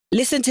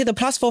Listen to the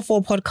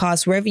Plus44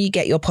 podcast wherever you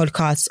get your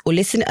podcasts or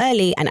listen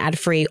early and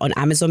ad-free on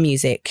Amazon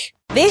Music.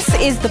 This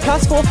is the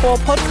Plus44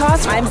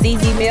 podcast. I'm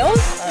ZZ Mills.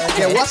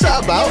 Yeah, what's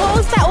that about?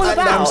 What's that all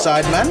about? I'm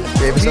Sideman.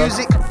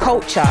 Music.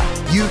 Culture.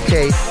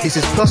 UK. This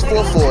is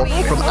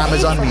Plus44 from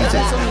Amazon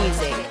Music.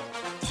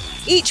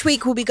 Each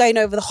week we'll be going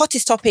over the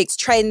hottest topics,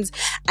 trends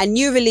and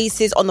new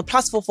releases on the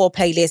Plus44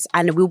 playlist,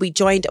 and we'll be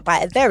joined by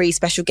a very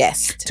special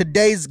guest.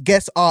 Today's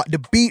guests are the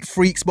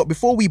Beatfreakz, but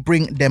before we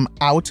bring them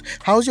out,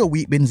 how's your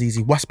week been,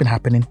 Zizi? What's been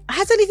happening?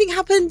 Has anything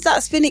happened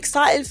that's been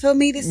exciting for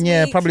me this week?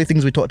 Yeah, probably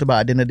things we talked about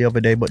at dinner the other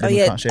day, but then we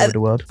can't share with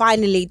the world.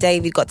 Finally,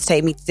 David got to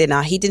take me to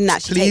dinner. He didn't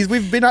actually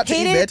we've been out to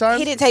eat bedtime.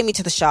 He didn't take me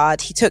to the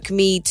Shard. He took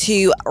me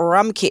to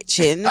Rum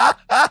Kitchen.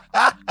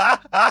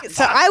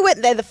 So I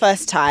went there the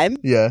first time.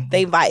 Yeah.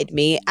 They invited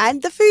me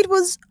and the food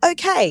was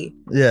okay.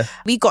 Yeah.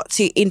 We got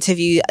to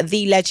interview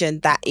the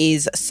legend that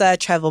is Sir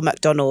Trevor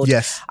McDonald.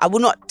 Yes. I will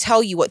not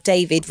tell you what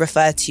David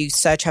referred to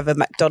Sir Trevor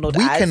McDonald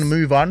as. We can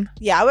move on.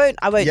 Yeah, I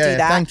won't do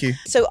that. Thank you.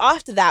 So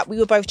after that, we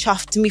were both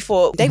chuffed and we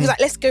thought, David was like,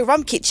 let's go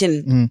Rum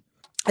Kitchen.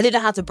 I didn't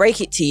know how to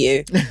break it to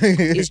you.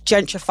 It was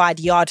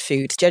gentrified yard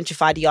food,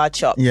 gentrified yard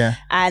shop. Yeah.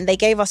 And they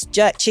gave us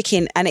jerk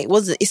chicken and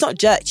it's not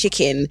jerk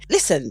chicken.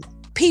 Listen,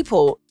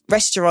 people,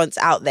 restaurants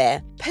out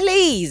there,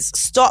 please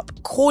stop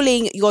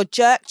calling your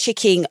jerk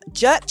chicken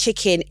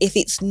if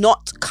it's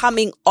not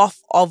coming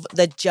off of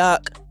the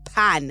jerk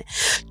pan.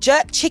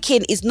 Jerk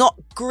chicken is not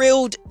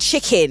grilled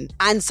chicken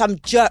and some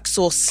jerk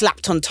sauce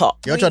slapped on top.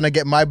 You're trying to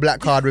get my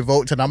black card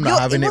revoked and I'm not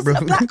having it, bro.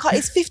 A black card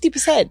is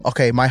 50%.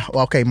 Okay,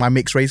 my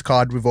mixed race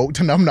card revoked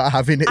and I'm not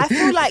having it. I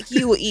feel like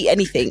you will eat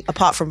anything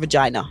apart from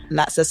vagina, and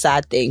that's a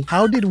sad thing.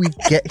 How did we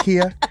get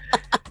here?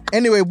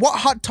 Anyway, what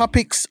hot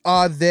topics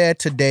are there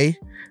today?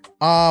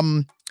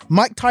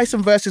 Mike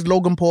Tyson versus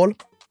Logan Paul.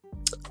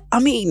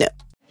 I mean,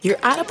 you're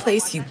at a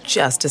place you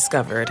just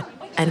discovered.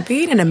 And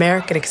being an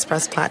American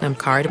Express Platinum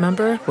card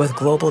member with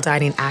global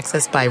dining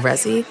access by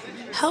Resi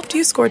helped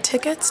you score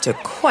tickets to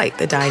quite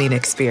the dining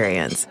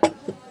experience.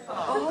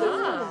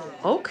 Oh,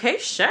 okay,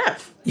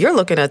 chef. You're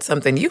looking at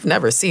something you've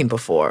never seen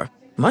before,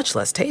 much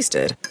less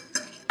tasted.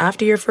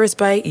 After your first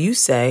bite, you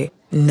say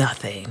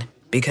nothing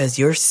because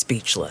you're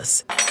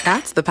speechless.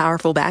 That's the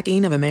powerful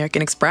backing of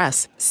American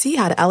Express. See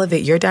how to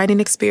elevate your dining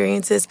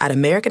experiences at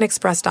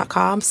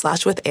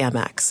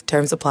americanexpress.com/withAmex.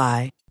 Terms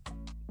apply.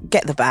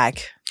 Get the bag.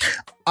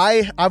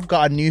 I've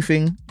got a new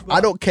thing. What?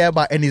 I don't care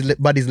about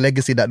anybody's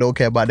legacy that don't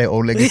care about their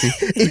own legacy.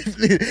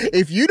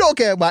 if you don't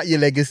care about your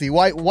legacy,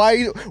 why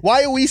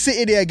are we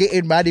sitting here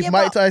getting mad if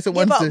Mike Tyson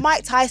wants to?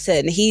 Mike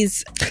Tyson,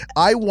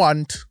 I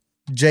want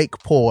Jake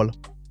Paul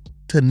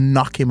to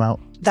knock him out.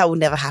 That will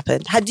never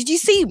happen. Did you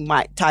see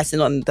Mike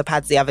Tyson on the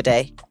pads the other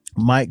day?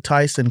 Mike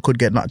Tyson could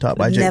get knocked out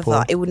by Jake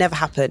Paul. It will never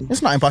happen.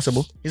 It's not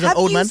impossible. He's an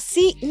old man.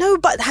 No,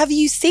 but have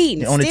you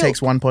seen? It only takes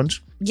one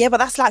punch. Yeah, but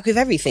that's like with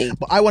everything.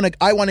 But I want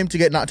him to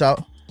get knocked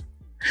out.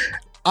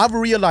 I've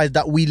realized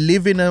that we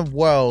live in a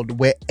world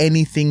where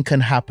anything can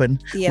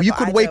happen. Yeah, you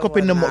could wake up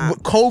in the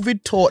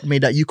COVID taught me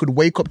that you could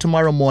wake up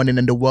tomorrow morning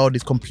and the world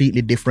is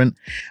completely different.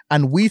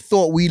 And we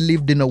thought we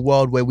lived in a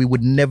world where we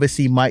would never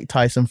see Mike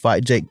Tyson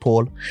fight Jake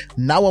Paul.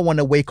 Now I want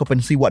to wake up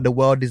and see what the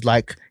world is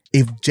like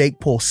if Jake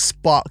Paul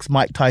sparks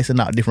Mike Tyson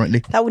out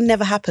differently. That would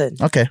never happen.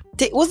 Okay.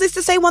 Was this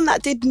the same one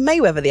that did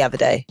Mayweather the other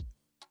day?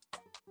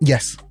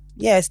 Yes.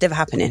 Yeah, it's never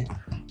happening.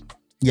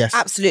 Yes.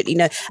 Absolutely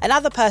no.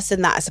 Another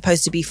person that is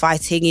supposed to be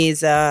fighting is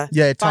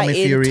Tommy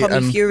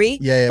Fury.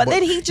 Yeah, but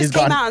then he just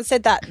came out and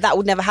said that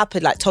would never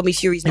happen. Like Tommy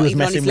Fury's not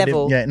even on his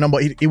level. Yeah, no,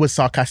 but he was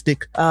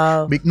sarcastic.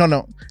 Oh.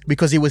 No,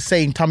 because he was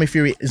saying Tommy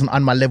Fury isn't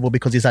on my level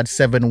because he's had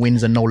 7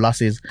 wins and no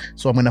losses.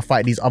 So I'm going to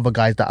fight these other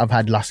guys that have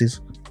had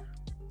losses.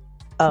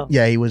 Oh.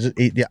 Yeah,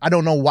 I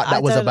don't know what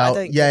that was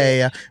about.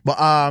 Yeah. But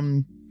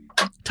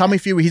Tommy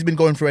Fury, he's been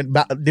going through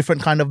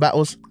different kind of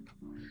battles.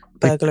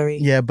 Burglary.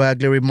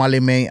 Burglary, Molly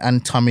May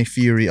and Tommy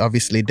Fury.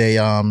 Obviously, they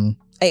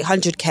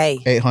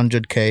 800k.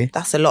 800k.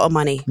 That's a lot of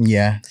money.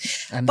 Yeah,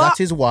 and that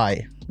is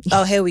why.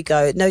 Oh, here we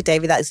go. No,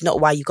 David, that is not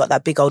why you got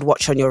that big old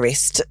watch on your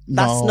wrist.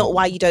 That's not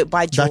why you don't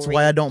buy jewelry. That's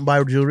why I don't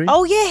buy jewelry.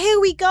 Oh yeah,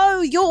 here we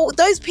go.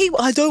 Those people.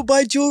 I don't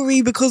buy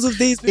jewelry because of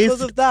this,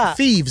 because of that.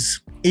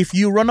 Thieves, if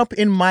you run up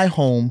in my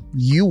home,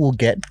 you will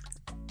get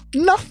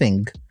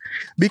nothing.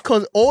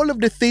 Because all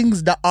of the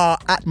things that are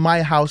at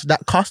my house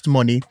that cost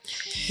money,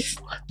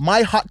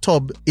 my hot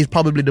tub is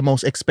probably the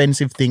most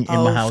expensive thing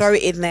in my house. Throw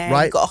it in there.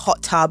 Right? You've got a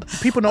hot tub.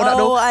 People know that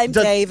though. I'm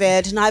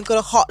David and I've got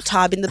a hot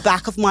tub in the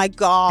back of my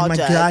garden.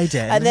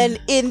 And then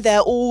in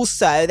there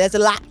also, there's a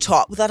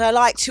laptop that I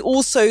like to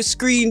also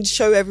screen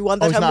show everyone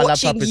that I'm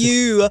watching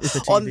you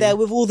on there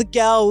with all the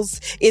girls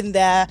in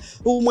there.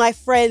 All my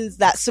friends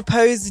that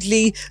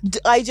supposedly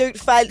I don't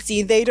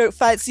fancy and they don't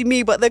fancy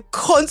me, but they're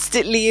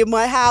constantly in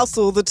my house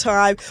all the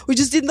time. We're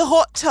just in the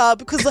hot tub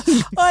because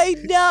I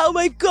know, oh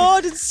my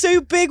God, it's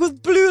so big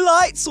with blue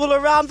lights all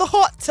around the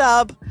hot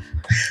tub.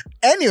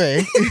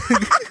 Anyway,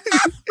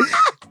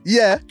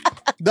 yeah,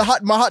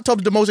 my hot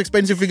tub's the most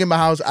expensive thing in my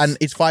house and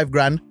it's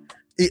 $5,000.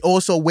 it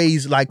also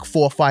weighs like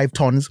 4 or 5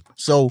 tons.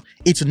 So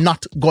it's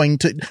not going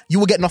to, you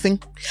will get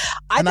nothing.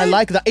 I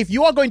like that. If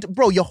you are going to,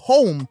 bro, your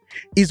home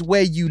is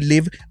where you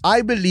live.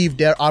 I believe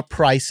there are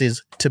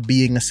prices to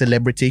being a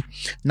celebrity.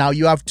 Now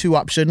you have 2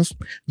 options.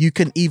 You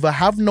can either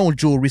have no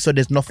jewelry, so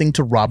there's nothing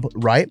to rob,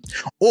 right?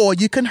 Or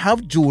you can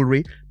have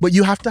jewelry, but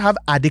you have to have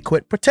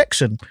adequate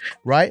protection,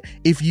 right?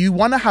 If you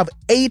want to have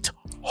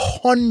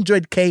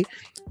 800K,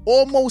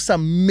 almost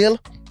 $1 million,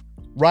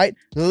 right?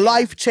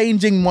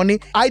 Life-changing money.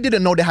 I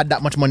didn't know they had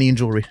that much money in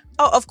jewelry.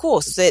 Oh, of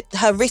course.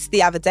 Her wrist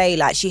the other day,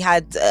 like she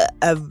had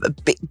a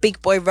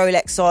big boy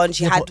Rolex on.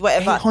 She had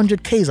whatever.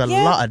 800K is a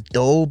lot of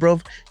dough, bro.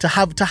 To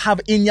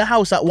have in your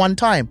house at one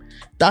time.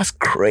 That's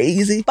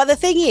crazy. But the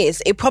thing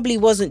is, it probably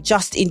wasn't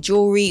just in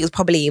jewelry. It was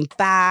probably in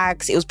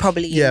bags. It was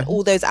probably in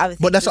all those other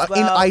things. But that's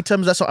in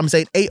items. That's what I'm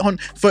saying. 800.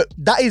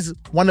 That is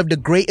one of the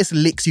greatest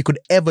licks you could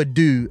ever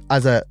do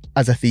as a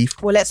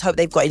thief. Well, let's hope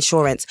they've got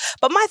insurance.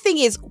 But my thing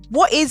is,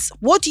 what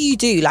do you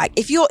do? Like,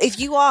 if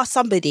you are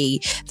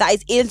somebody that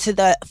is into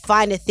the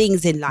finer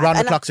things in life, round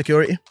the clock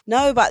security.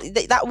 No, but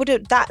that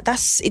wouldn't.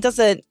 That's it.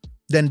 Doesn't.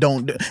 Then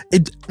don't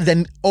it.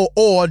 Then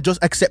or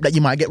just accept that you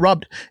might get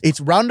robbed.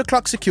 It's round the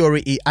clock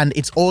security, and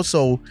it's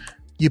also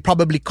you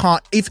probably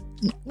can't. If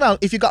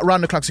you got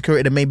round the clock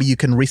security, then maybe you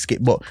can risk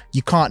it, but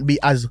you can't be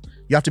as.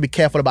 You have to be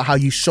careful about how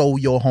you show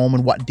your home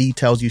and what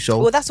details you show.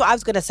 Well, that's what I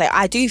was going to say.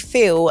 I do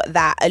feel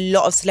that a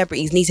lot of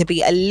celebrities need to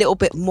be a little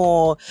bit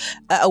more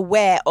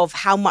aware of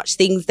how much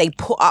things they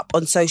put up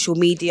on social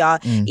media,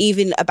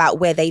 even about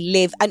where they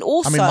live. And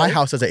also... I mean, my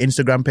house has an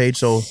Instagram page,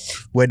 so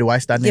where do I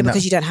stand in that?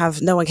 Because you don't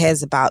have... No one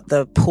cares about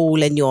the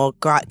pool in your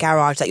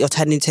garage that you're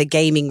turning into a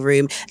gaming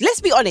room.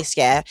 Let's be honest,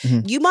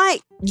 You might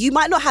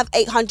not have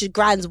 800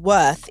 grand's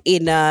worth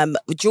in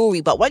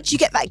jewelry, but once you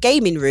get that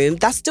gaming room,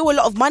 that's still a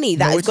lot of money.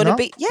 That is going to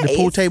be...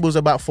 The pool table's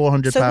about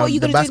 £400. So what are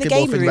you going to do in the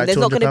game room? There's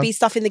not going to be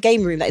stuff in the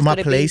game room. My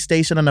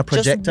PlayStation and a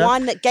projector. Just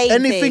one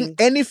game thing.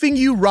 Anything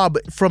you rob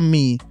from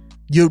me,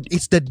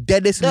 it's the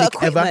deadest lick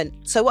ever.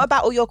 So what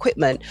about all your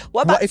equipment?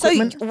 What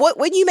equipment? So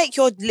when you make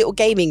your little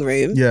gaming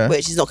room,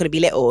 which is not going to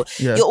be little,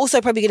 you're also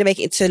probably going to make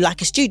it into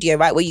like a studio,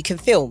 right, where you can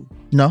film?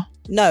 No.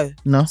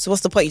 So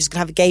what's the point? You're just going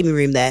to have a gaming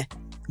room there.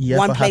 Yeah,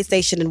 one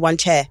PlayStation and one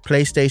chair.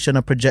 PlayStation,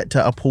 a projector,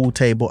 a pool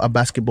table, a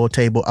basketball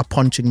table, a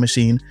punching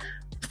machine.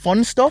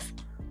 Fun stuff.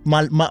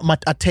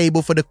 A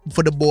table for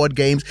the board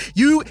games.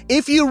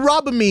 If you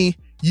rob me,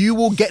 you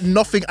will get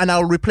nothing, and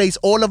I'll replace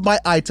all of my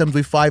items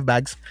with 5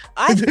 bags.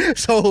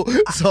 So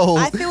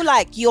I feel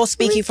like you're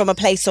speaking from a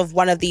place of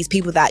one of these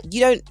people that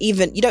you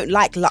don't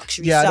like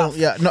luxury stuff.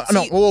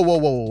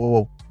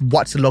 Whoa.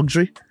 What's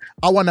luxury?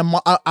 I want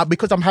to,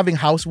 because I'm having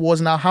house wars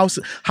now. House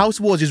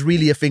wars is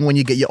really a thing when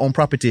you get your own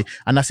property,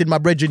 and that's in my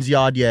brethren's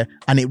yard,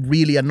 and it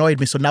really annoyed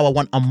me. So now I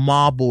want a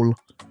marble,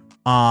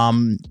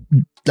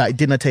 like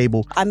dinner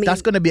table. I mean,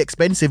 that's going to be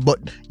expensive, but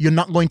you're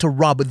not going to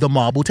rob the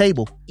marble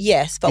table.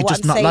 Yes, but what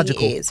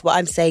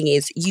I'm saying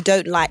is you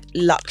don't like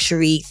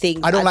luxury things.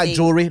 I don't like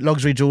jewelry,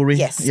 luxury jewelry.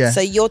 Yes. Yeah.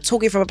 So you're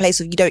talking from a place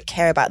of you don't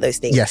care about those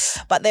things. Yes.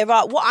 But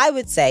what I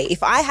would say,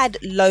 if I had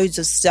loads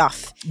of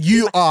stuff.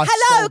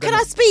 Hello, can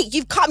I speak?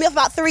 You've cut me off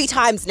about 3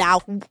 times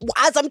now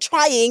as I'm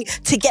trying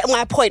to get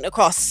my point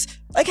across.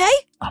 Okay?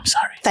 I'm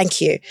sorry.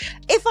 Thank you.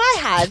 If I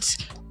had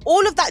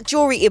all of that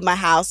jewelry in my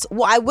house,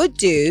 what I would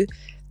do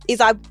is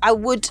I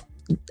would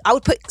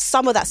put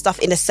some of that stuff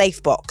in a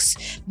safe box.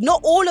 Not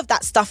all of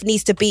that stuff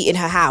needs to be in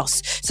her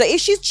house. So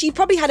if she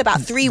probably had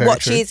about 3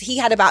 watches, he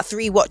had about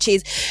 3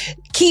 watches.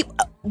 Keep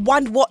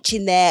one watch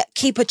in there,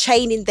 keep a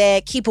chain in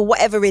there, keep a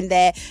whatever in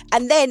there.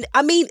 And then,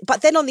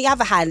 but then on the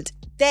other hand,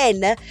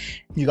 then...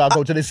 You gotta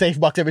go to the safe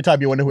box every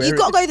time you want to wear it. You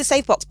gotta go to the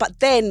safe box, but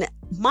then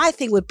my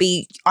thing would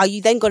be, are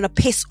you then gonna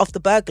piss off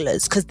the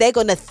burglars? Because they're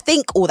gonna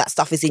think all that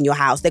stuff is in your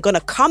house. They're gonna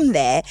come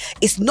there,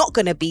 it's not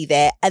gonna be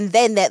there, and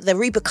then the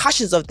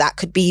repercussions of that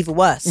could be even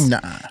worse.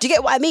 Nah. Do you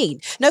get what I mean?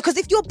 No, because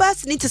if you're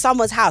bursting into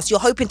someone's house, you're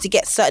hoping to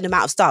get a certain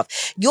amount of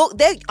stuff.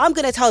 I'm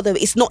gonna tell them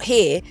it's not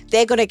here.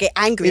 They're gonna get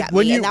angry at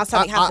me, and now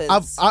something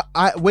happens.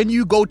 When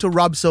you go to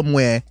rob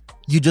somewhere,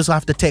 you just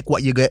have to take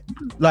what you get.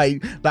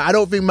 Like I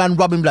don't think man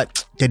robbing like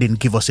they didn't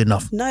give us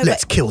enough. No,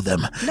 let's kill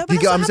them. No, but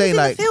you get what I'm saying?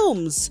 Like in the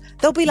films,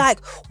 they'll be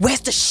like, "Where's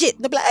the shit?"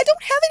 They'll be like, "I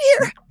don't have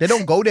it here." They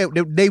don't go there.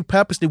 They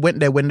purposely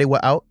went there when they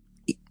were out.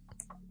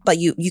 But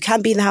you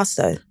can be in the house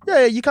though.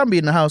 Yeah, you can be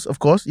in the house. Of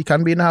course, you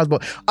can be in the house.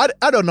 But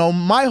I don't know.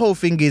 My whole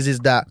thing is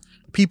that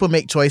people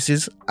make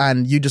choices,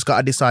 and you just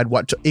gotta decide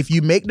if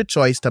you make the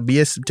choice to be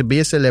a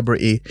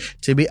celebrity,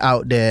 to be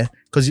out there.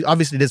 Because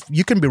obviously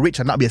you can be rich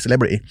and not be a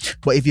celebrity.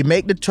 But if you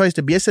make the choice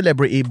to be a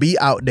celebrity, be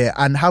out there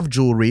and have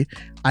jewelry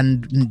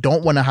and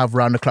don't want to have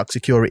round-the-clock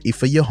security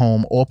for your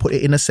home or put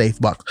it in a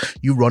safe box,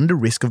 you run the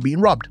risk of being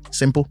robbed.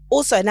 Simple.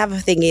 Also, another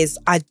thing is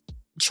I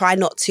try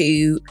not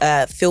to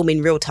film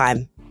in real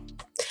time.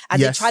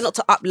 And they try not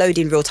to upload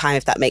in real time,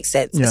 if that makes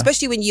sense. Yeah.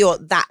 Especially when you're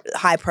that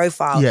high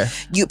profile. Yeah.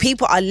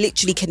 People are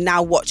literally can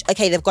now watch,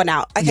 okay, they've gone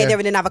out. Okay, they're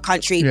in another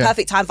country.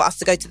 Perfect time for us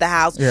to go to the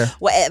house,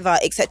 whatever,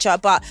 etc.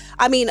 But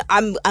I mean,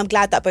 I'm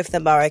glad that both of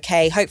them are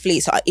okay. Hopefully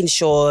it's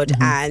insured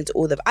and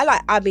all the I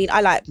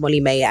like Molly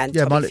May and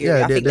Tommy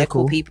Fury. I think they're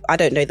cool people. I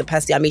don't know them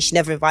personally. I mean, she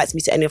never invites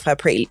me to any of her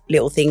Pretty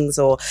Little Things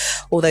or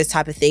all those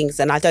type of things,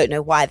 and I don't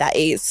know why that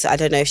is. I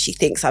don't know if she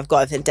thinks I've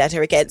got a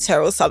vendetta against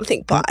her or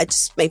something, but I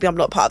just, maybe I'm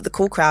not part of the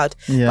cool crowd.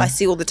 But I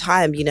see all the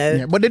time, you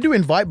know. But they do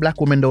invite black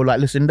women though, like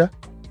Lucinda.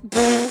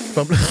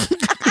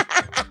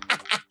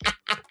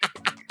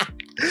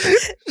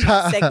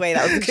 Segue,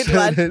 that was a good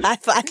one. High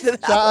five for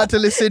that. Shout out to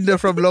Lucinda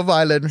from Love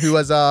Island, who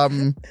was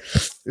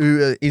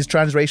who is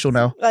transracial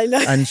now. I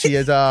know. And she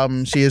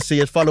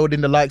has followed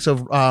in the likes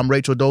of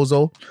Rachel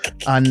Dolezal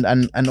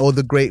and all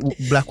the great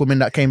black women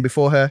that came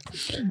before her,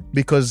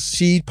 because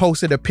she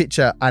posted a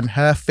picture and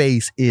her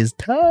face is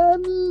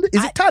tanned.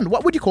 Is it tanned?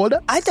 What would you call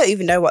that? I don't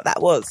even know what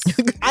that was.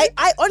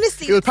 I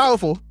honestly, it was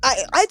powerful.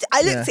 I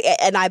looked at it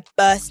and I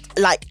burst.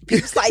 Like,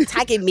 people started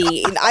tagging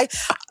me, and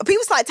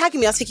people started tagging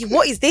me. I was thinking,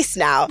 what is this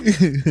now?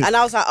 And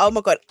I was like, oh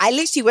my God. I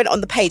literally went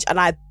on the page and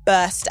I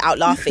burst out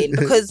laughing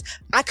because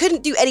I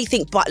couldn't do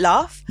anything but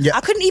laugh.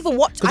 I couldn't even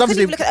watch. I couldn't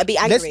even look at her be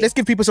angry. Let's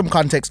give people some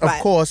context. Of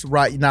course,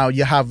 right now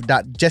you have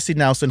that Jessie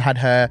Nelson had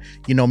her,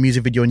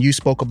 music video, and you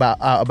spoke about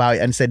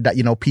it and said that,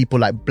 people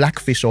like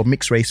blackfish or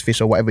mixed race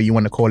fish or whatever you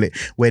want to call it,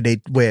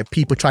 where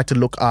people try to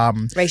look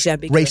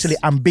racially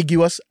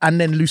ambiguous. And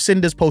then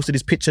Lucinda's posted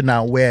this picture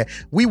now where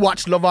we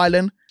watched Love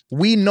Island.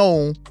 We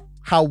know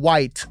how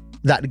white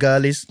that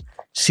girl is.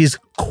 She's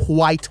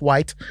quite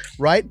white,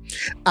 right?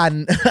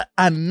 And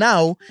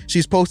now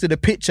she's posted a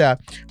picture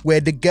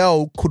where the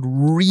girl could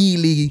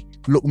really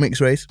look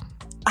mixed race.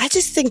 I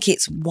just think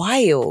it's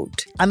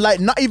wild. And like,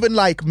 not even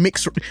like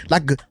mixed,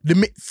 like the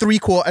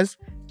 3/4.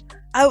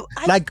 Oh,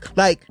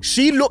 like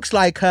she looks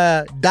like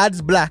her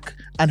dad's black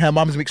and her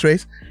mom's mixed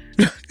race.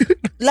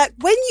 Like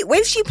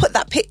when she put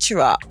that picture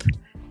up,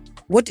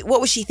 what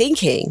was she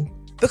thinking?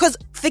 Because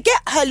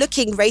forget her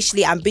looking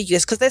racially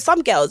ambiguous, because there's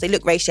some girls, they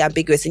look racially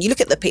ambiguous, and you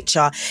look at the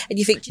picture and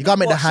you think, you gotta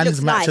make the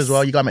hands match as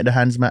well. You gotta make the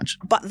hands match.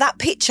 But that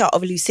picture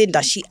of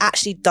Lucinda, she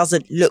actually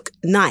doesn't look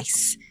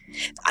nice.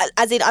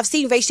 As in, I've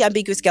seen racially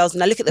ambiguous girls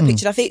and I look at the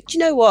picture and I think, do you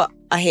know what?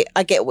 I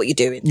get what you're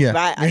doing,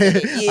 right?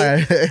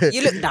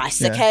 You look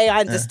nice, okay? I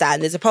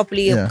understand. There's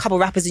probably a couple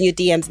rappers in your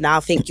DMs now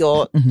think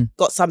you're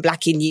got some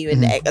black in you,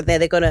 and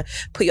they're gonna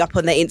put you up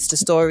on their Insta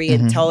story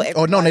and tell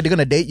everyone. Oh no, they're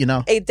gonna date you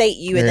now. They date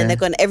you, and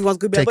then everyone's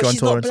gonna be like, but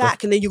she's not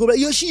black, and then you're gonna be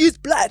like, yeah, she is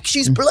black.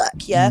 She's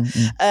black, yeah.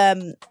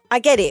 I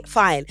get it,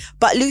 fine.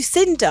 But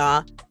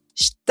Lucinda,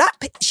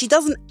 she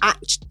doesn't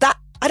act that.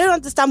 I don't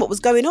understand what was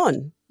going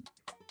on.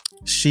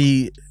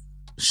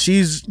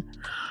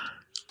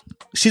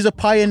 She's a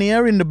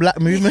pioneer in the black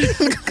movement.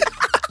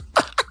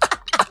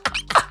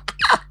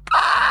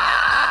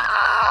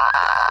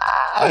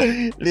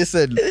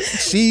 Listen,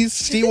 she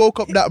woke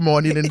up that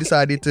morning and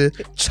decided to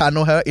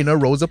channel her inner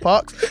Rosa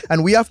Parks,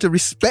 and we have to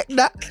respect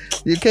that.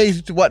 Okay,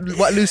 what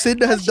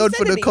Lucinda has done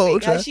for the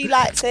culture. She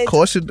like said,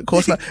 course,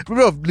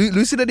 bro.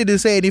 Lucinda didn't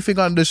say anything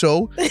on the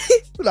show.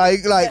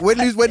 like when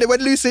they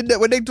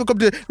took up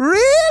the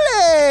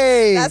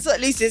really. That's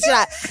what Lucinda's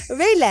like.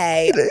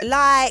 Really,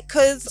 like,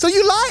 cause. So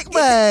you like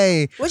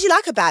me? What do you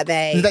like about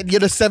me? That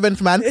you're the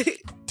seventh man.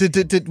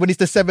 When it's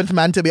the seventh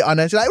man, to be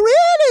honest, you're like,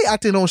 really?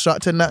 Acting all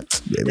shocked and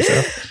that.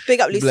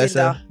 Big up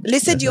Lucinda.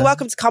 Lucinda, you're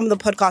welcome to come on the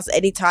podcast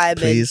anytime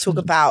and talk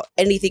about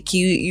anything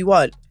you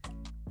want.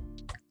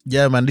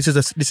 Yeah, man, this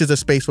is a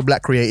space for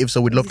black creatives,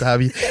 so we'd love to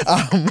have you.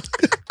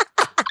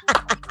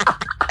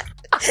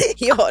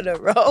 You're on a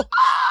roll.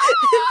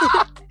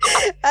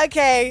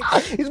 Okay.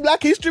 It's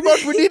Black History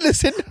Month. We need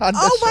Lucinda on the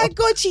show. My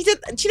God, she did.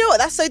 Do you know what?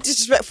 That's so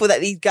disrespectful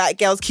that these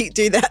girls keep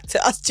doing that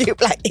to us too.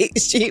 Black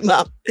History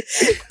Month.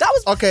 That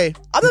was okay.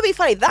 I'm gonna be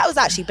funny. That was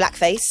actually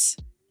blackface.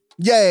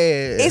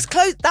 Yeah. It's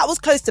close. That was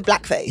close to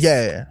blackface.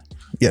 Yeah.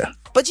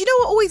 But you know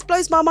what always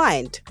blows my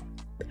mind?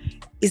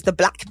 Is the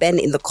black men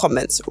in the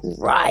comments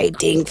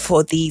riding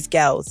for these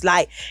girls.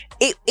 Like,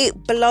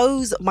 it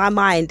blows my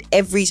mind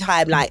every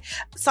time. Like,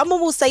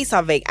 someone will say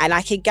something and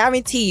I can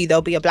guarantee you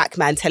there'll be a black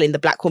man telling the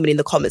black woman in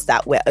the comments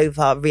that we're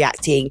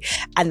overreacting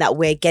and that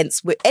we're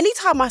against.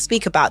 Anytime I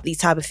speak about these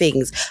type of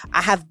things,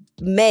 I have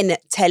men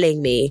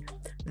telling me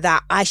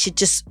that I should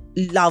just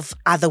love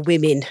other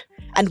women.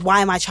 And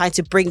why am I trying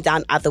to bring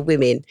down other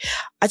women?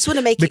 I just want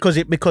to make because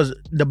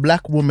the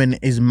black woman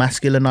is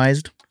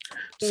masculinized.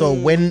 So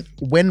when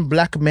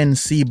black men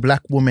see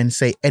black women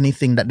say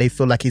anything that they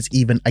feel like is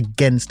even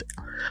against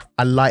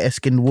a lighter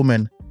skinned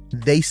woman,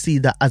 they see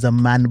that as a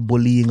man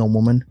bullying a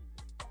woman.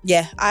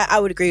 Yeah, I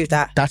would agree with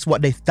that. That's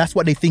what they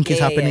think is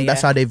happening. Yeah.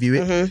 That's how they view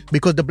it.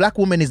 Because the black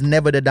woman is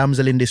never the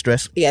damsel in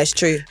distress. Yeah, it's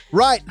true.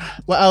 Right.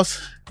 What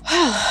else?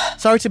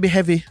 Sorry to be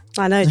heavy.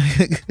 I know.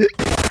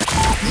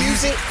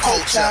 Music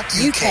Culture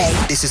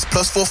UK. This is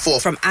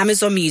 +44 from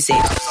Amazon Music.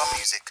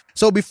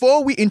 So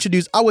before we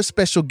introduce our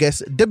special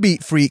guest, the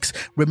Beatfreakz,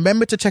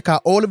 remember to check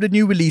out all of the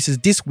new releases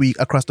this week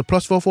across the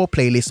Plus 44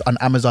 playlist on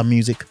Amazon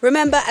Music.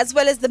 Remember, as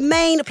well as the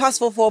main Plus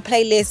 44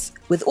 playlist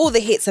with all the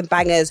hits and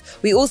bangers,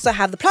 we also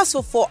have the Plus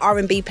 44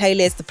 R&B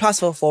playlist, the Plus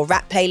 44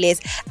 rap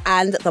playlist,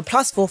 and the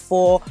Plus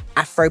 44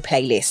 Afro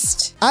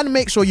playlist. And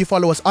make sure you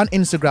follow us on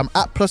Instagram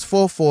at Plus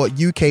 44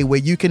 UK, where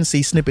you can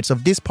see snippets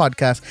of this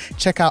podcast,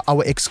 check out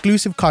our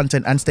exclusive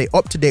content, and stay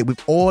up to date with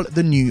all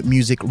the new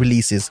music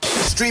releases.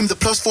 Stream the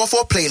Plus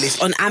 44 playlist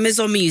on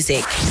Amazon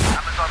Music.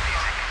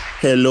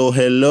 Hello.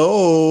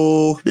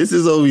 This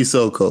is Ovi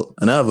Soko,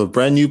 and I have a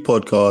brand new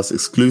podcast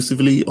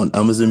exclusively on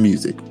Amazon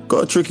Music.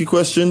 Got a tricky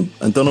question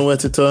and don't know where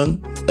to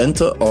turn?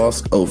 Enter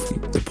Ask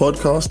Ovi, the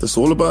podcast that's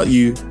all about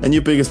you and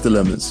your biggest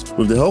dilemmas.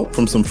 With the help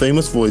from some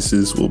famous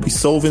voices, we'll be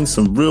solving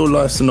some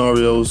real-life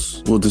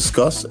scenarios. We'll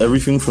discuss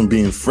everything from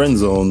being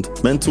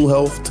friend-zoned, mental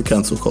health to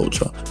cancel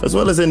culture, as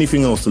well as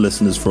anything else the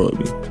listeners throw at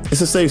me.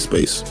 It's a safe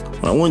space,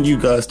 and I want you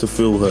guys to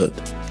feel heard.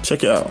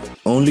 Check it out,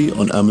 only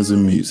on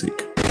Amazon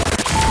Music.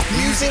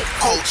 Music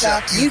Culture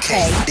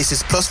UK. This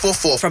is Plus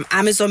 44 from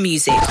Amazon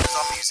Music.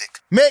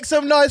 Make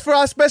some noise for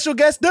our special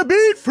guest, the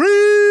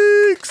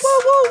Beatfreakz. Woo,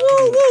 woo,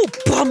 woo, woo.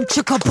 Bum,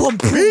 chicka, bum,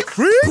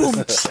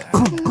 Beatfreakz.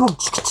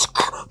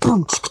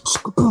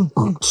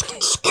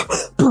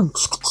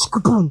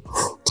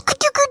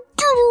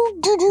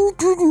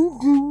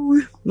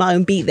 My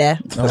own beat there.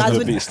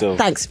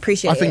 Thanks,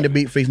 appreciate it. I think the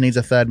Beatfreakz needs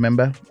a third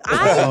member.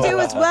 I do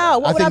as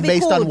well. What I think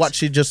based on what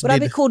she just would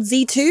did. I be called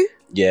Z2?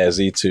 Yeah,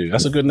 Z2.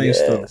 That's a good name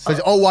still. So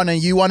it's O1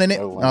 and U1 in it?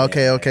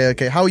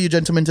 Okay. How are you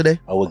gentlemen today?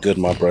 Oh, we're good,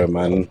 my bro,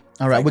 man.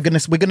 All right, we're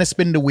gonna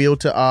spin the wheel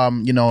to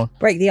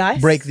break the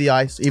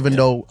ice. Even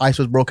though ice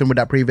was broken with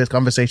that previous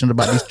conversation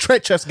about these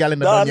treacherous gal in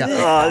the dunya.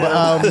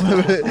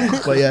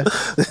 But yeah,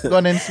 go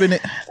on then, spin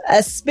it.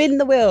 Spin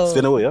the wheel.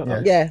 Spin the wheel,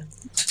 yeah.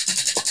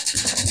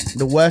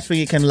 The worst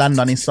thing it can land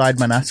on is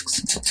Sideman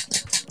asks.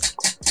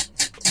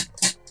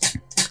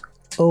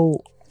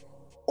 Oh,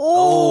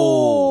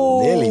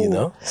 nearly, you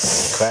know.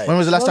 When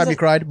was the last time you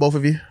cried, both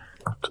of you?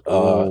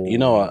 You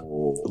know what?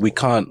 We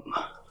can't.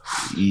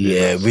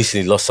 Yeah,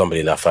 recently lost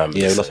somebody in our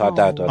family. Yeah, we lost our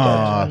dad.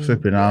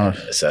 Flipping out.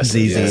 Yeah. It's you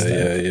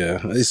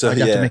have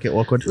to make it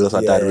awkward. We lost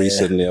our dad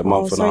recently, a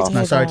month and a half.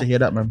 I'm sorry to hear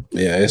that, man.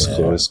 Yeah, it's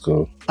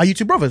cool. Are you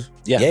two brothers?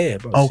 Yeah,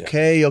 brothers.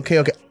 Okay.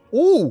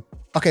 Ooh.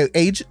 Okay,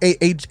 age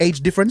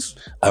difference?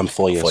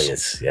 4 years. 4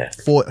 years, yeah.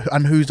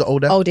 And who's the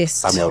older?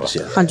 Oldest. I'm the oldest,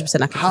 yeah.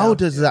 100% I can How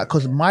does that,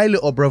 because my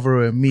little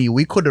brother and me,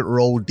 we couldn't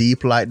roll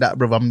deep like that,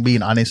 brother. I'm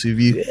being honest with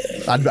you.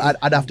 Yeah.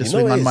 I'd have to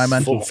swing on my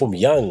man. From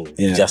young,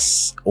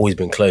 just always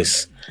been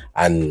close.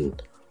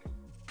 And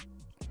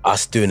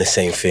us doing the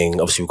same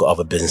thing, obviously we've got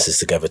other businesses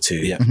together too.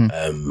 Yeah.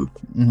 To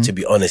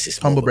be honest, it's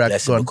humble brag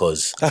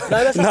because Sorry,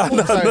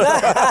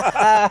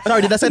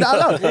 did I say that out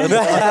loud? Okay,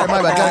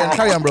 my bad.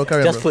 Carry on, bro.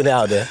 Just putting it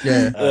out there.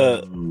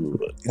 Yeah.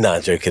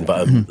 Nah, joking,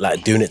 but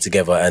like doing it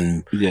together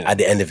and at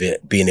the end of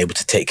it being able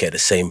to take care of the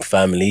same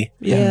family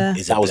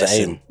is a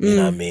blessing. You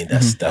know what I mean?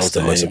 That's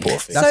the most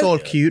important thing. That's all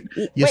cute.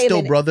 You're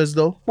still brothers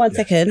though. 1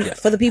 second.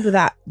 For the people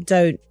that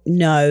don't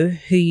know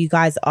who you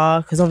guys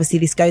are, because obviously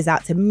this goes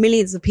out to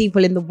millions of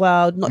people in the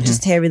world, not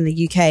just here in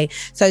the UK.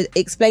 So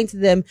explain to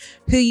them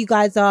who you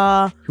guys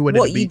are,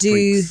 what you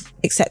do,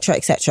 etc.,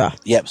 etc.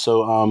 Yep.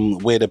 So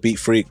we're the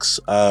Beatfreakz,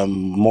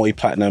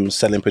 multi-platinum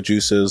selling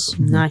producers,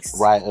 nice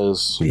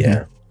writers,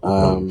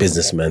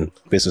 businessmen.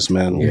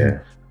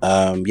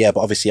 But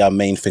obviously our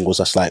main thing was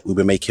just like we've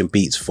been making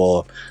beats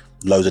for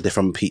loads of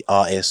different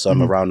artists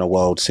around the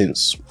world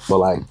since for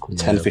like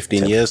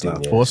 10-15 years now.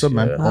 Awesome,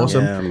 man.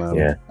 Awesome. Yeah, man.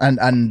 Yeah.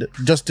 And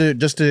just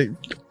to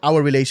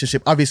our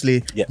relationship,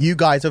 obviously you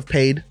guys have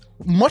paid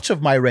much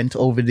of my rent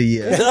over the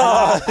years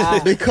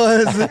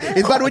because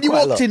it's bad when you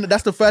walked in.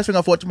 That's the first thing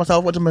I thought to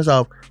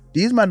myself,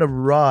 these men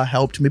have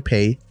helped me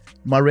pay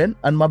my rent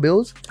and my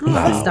bills.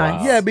 That's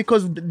nice. Yeah,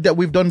 because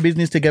we've done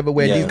business together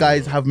where these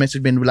guys have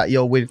messaged me like,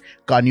 yo, we've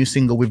got a new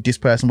single with this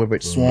person, whether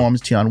it's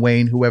Swarms, Tion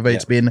Wayne, whoever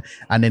it's been,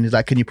 and then he's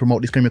like, can you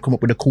promote this? Can you come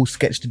up with a cool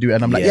sketch to do it?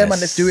 And I'm like, yeah man,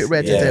 let's do it,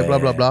 blah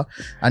blah blah.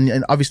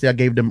 And obviously I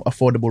gave them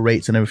affordable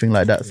rates and everything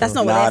like that. That's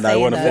not what they're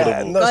saying.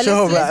 Affordable. Not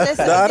sure about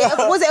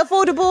that. Was it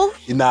affordable?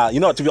 Nah, you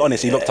know, to be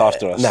honest, he looked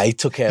after us. Nah, he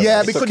took care of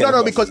Yeah, us.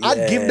 because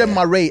I'd give them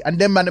my rate and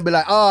then man would be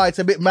like, oh, it's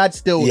a bit mad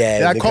still. Yeah,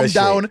 and I come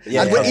down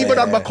and even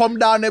on my come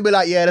down, they'll be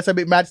like, yeah, that's a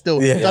bit mad still.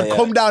 So I'd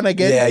come down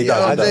again. Yeah, you know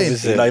what I'm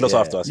saying? No, he looks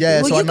after us.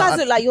 Yeah, Well, so you guys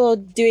look like you're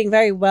doing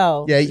very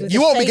well. Yeah, you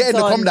won't be getting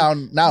the come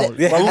down now. Well,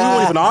 we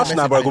won't even ask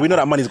now, bro. We know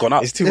that money's gone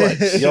up. It's too much.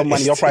 Your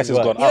money, your price has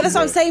gone Yeah, up. that's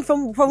what I'm saying.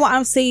 From what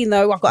I'm seeing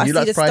though, I see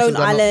the prices Stone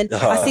Island.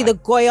 I see the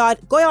Goyard.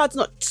 Goyard's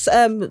not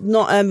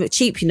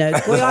cheap, you know.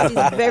 Goyard is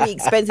very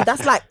expensive.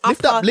 That's like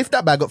lift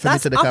that bag up for me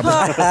to the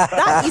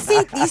camera. You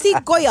see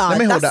Goyard. Let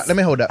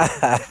me hold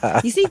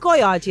that. You see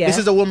Goyard, yeah. This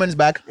is a woman's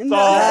bag. Thank you.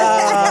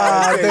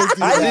 I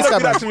didn't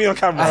look that to me on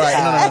camera. All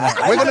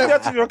right, no.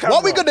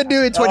 What we're gonna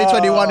do in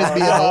 2021 is be.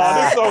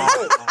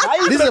 Why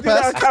This is a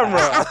purse.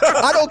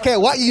 I don't care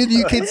what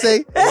you kids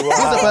say. This is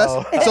a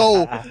purse.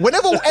 So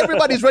whenever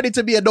everybody's ready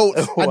to be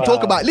adults and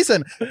talk about,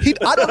 listen,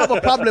 I don't have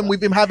a problem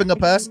with him having a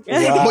purse,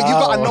 but you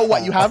gotta know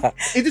what you have.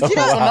 Is it or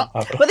not?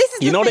 But this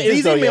is You know what it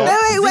is though.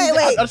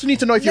 Wait. I just need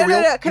to know if you're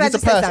real. Can I Is it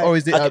just a say purse something? or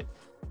is it?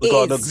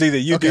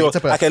 You do. it's a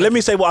purse. Okay, let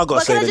me say what I got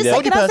to say.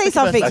 Can I say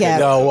something? Okay, Yeah.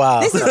 no, wow.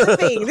 This is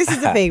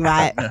the thing,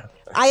 right?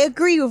 I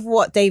agree with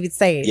what David's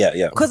saying.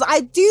 Yeah. Because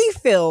I do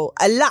feel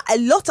a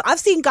lot. I've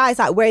seen guys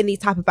like wearing these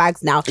type of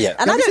bags now. Yeah.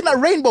 And Have you seen that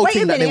rainbow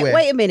thing that they wear?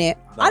 Wait a minute.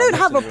 I don't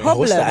have a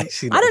problem. I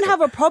don't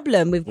have a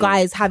problem with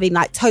guys having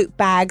like tote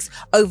bags,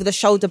 over the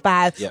shoulder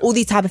bag, all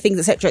these type of things,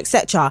 etc.,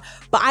 etc.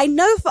 But I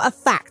know for a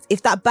fact,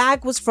 if that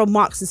bag was from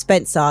Marks and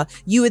Spencer,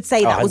 you would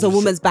say that was a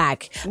woman's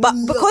bag. But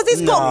because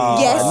it's not,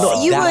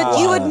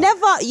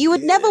 you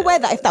would never wear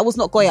that if that was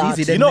not Goyard.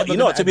 Easy, You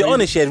know. To be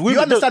honest, you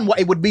understand what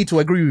it would be to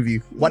agree with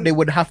you. What they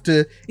would have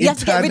to. You have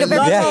to get rid of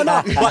everything.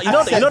 But you know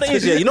what it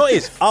is, yeah. You know what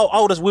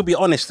it is. We'll be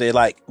honest here.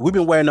 Like we've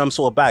been wearing them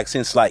sort of bags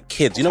since like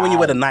kids. You know when you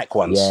wear the Nike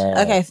ones.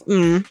 Yeah. Okay.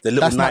 The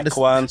little Nike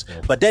ones.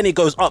 But then it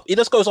goes up. It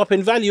just goes up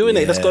in value,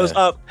 innit? It just goes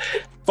up.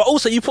 But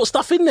also you put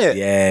stuff in there.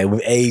 Yeah,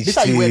 with age This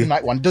is how you wear the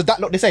night one. Does that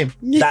look the same?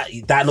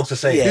 That looks the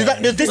same. Yeah.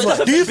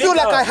 Do you feel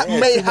like I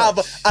may have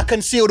a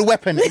concealed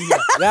weapon in here?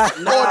 Or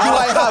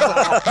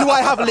do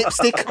I have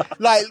lipstick?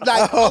 Like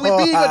are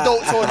we being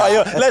adults or not?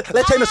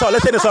 Let's change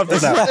the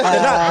subject now.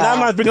 Now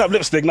man's bringing up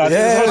lipstick now.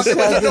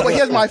 But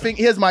here's my thing.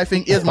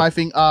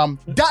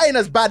 That ain't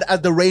as bad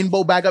as the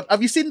rainbow bag.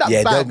 Have you seen that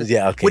bag?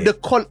 With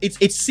the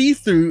it's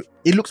see-through.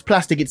 It looks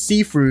plastic. It's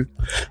see-through.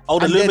 Oh,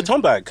 the Louis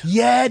Vuitton bag.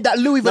 Yeah, that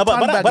Louis Vuitton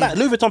bag. But that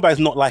Louis Vuitton bag is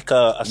not like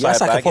a side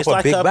bag. It's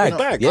like a big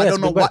bag. I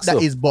don't know what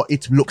that is, but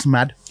it looks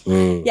mad.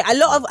 Yeah, a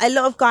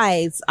lot of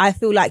guys, I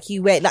feel like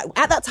you wear, like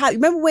at that time,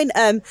 remember when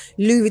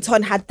Louis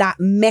Vuitton had that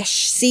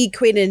mesh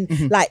sequin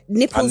and like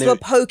nipples were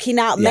poking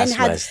out, men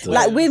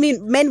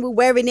were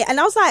wearing it, and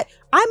I was like,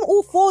 I'm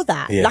all for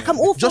that. Yeah. Like I'm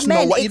all for just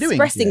men doing.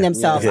 expressing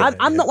themselves. Yeah.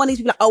 I'm not wanting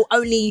to be like, oh,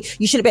 only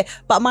you shouldn't be.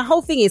 But my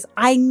whole thing is,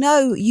 I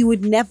know you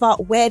would never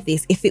wear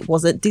this if it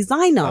wasn't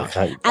designer,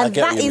 and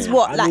that is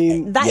what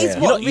is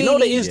what you know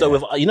what it is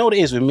though. You know what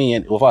it is with me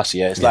and with us.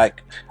 Yeah, it's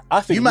like. I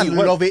think you man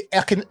love it.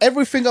 I can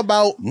everything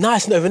about. No,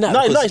 it's not even that.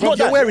 No, it's not.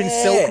 You're wearing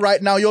silk right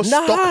now. You're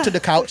stuck to the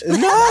couch.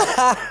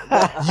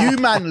 You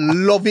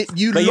man love it.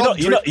 You know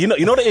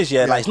what it is.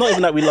 Yeah, like it's not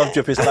even that we love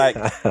drip. It's like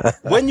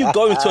when you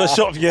go into a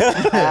shop,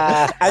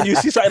 and you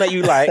see something that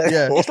you like.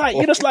 Yeah. It's like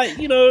you're just like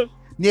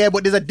Yeah,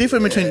 but there's a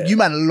difference between you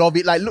man love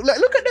it. Like look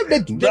at them. They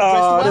dressed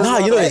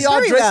well. They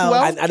are dressed well.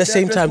 And at the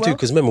same time too,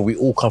 because remember we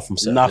all come from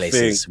certain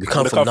places. We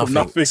come from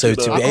nothing. So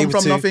to be able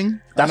to,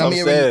 nothing. That's what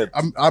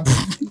I'm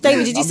saying.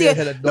 David, did you see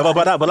it? No,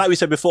 but like we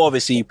said before,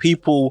 obviously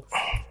people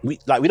we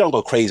don't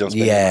go crazy on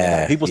spending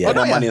money. People spend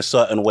their money in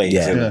certain ways.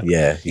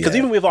 Because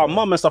even with our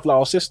mum and stuff, like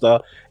our sister,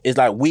 it's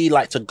like we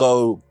like to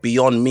go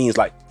beyond means,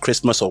 like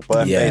Christmas or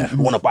birthday. We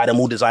want to buy them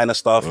all designer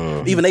stuff.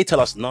 Even they tell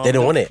us no, they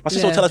don't want it. My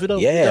sister will tell us we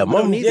don't. Yeah,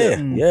 mum need it.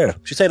 Yeah.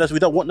 She said us we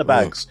don't want the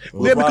bags.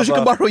 Yeah, because you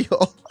can borrow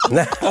your.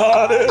 That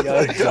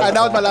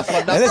was my last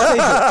one.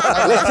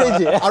 Let's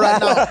change it. All right,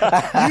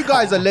 now you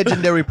guys are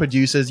legendary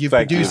producers. You've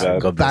produced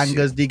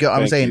bangers. Do you get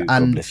what I'm saying?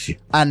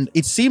 And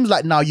it seems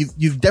like now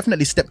you've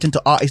definitely stepped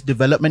into artist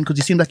development, because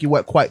it seems like you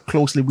work quite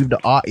closely with the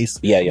artists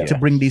to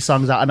bring these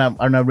songs out.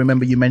 And I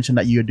remember you mentioned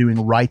that you're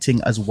doing writing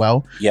as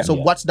well. So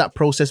what's that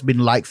process been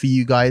like for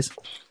you guys?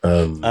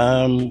 We've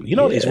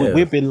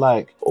been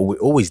like we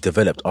always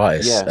developed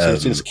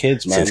artists. Since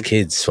kids, man. Since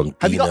kids from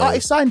Have you got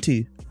artists signed to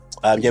you?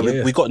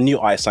 We got new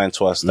artists signed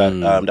to us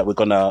that we're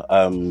gonna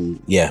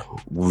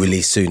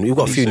release soon. We've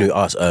got a few new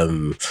artists.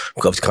 We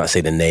can't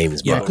say the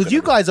names, but because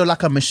you guys are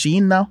like a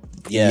machine now.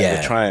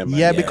 We're trying, man.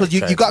 Yeah, because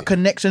you got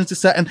connections to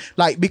certain,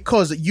 like,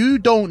 because you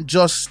don't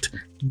just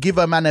give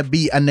a man a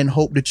beat and then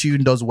hope the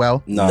tune does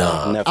well.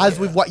 No. Never. As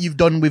with what you've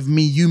done with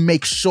me, you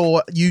make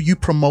sure you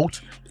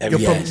promote.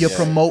 Your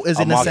promoters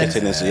in a sense.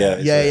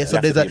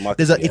 So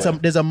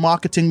there's a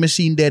marketing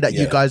machine there that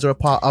you guys are a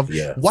part of.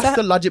 What's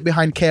the logic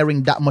behind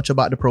caring that much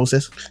about the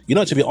process?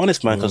 To be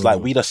honest, man, because like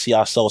we just see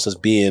ourselves as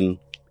being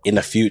in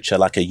the future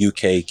like a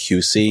UK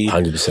QC,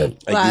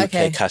 100%, a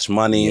UK Cash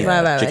Money. Do you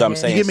know what I'm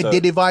saying? You give me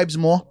Diddy vibes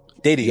more.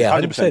 Diddy,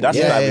 100%. That's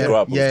what we grew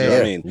up with. You know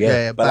what I mean?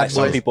 Yeah. But like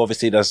some people,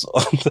 obviously, there's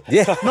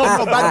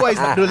No, Bad Boys,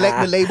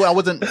 the label. I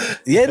wasn't.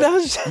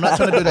 I'm not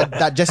trying to do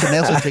that Jesse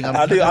Nelson thing.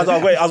 I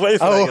was waiting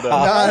for that.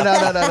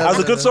 No. That was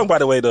a good song, by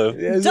the way, though.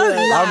 Don't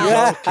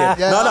lie.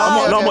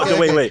 I'm not.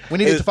 Wait. We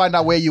needed to find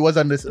out where you was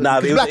on this.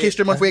 Black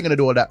History Month, we ain't gonna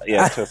do all that.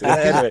 Yeah.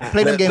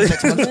 Play them games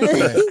next month.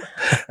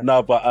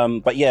 No,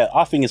 but yeah,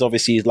 our thing is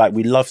obviously like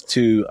we love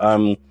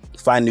to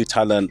find new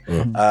talent.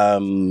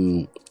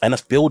 And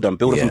let's build them.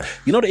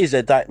 You know what it is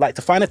that like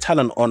to find a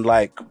talent on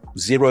like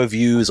 0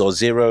 views or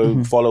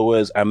 0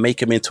 followers and make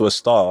him into a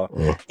star,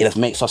 it just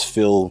makes us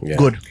feel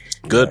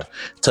good.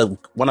 To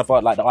one of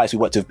our, like the artists we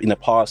worked with in the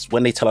past,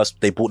 when they tell us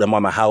they bought their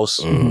mum a house,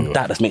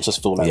 that just makes us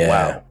feel like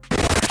wow.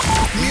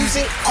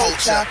 Music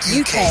Culture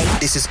UK.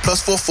 This is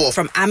 +44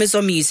 from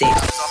Amazon Music.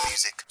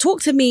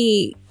 Talk to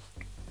me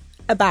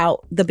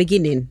about the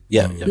beginning.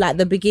 Yeah. Like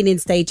the beginning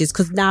stages,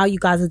 because now you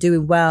guys are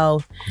doing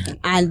well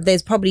and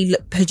there's probably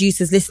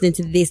producers listening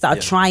to this that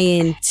are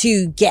trying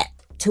to get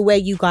to where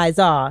you guys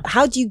are.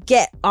 How do you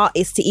get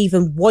artists to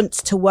even want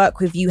to work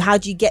with you? How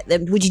do you get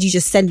them? Would you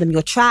just send them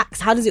your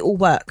tracks? How does it all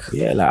work?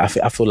 Yeah, like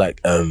I feel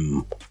like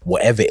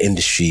whatever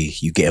industry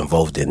you get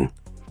involved in,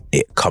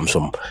 it comes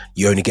from,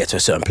 you only get to a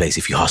certain place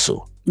if you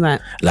hustle.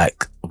 Right.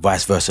 Like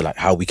vice versa, like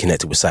how we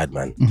connected with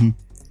Sideman.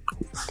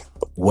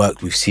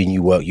 Work, we've seen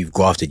you work, you've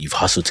grafted, you've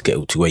hustled to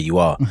get to where you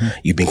are.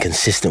 You've been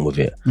consistent with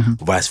it.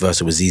 Vice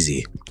versa was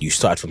easy. You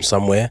started from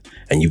somewhere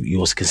and you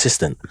was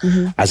consistent.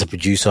 As a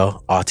producer,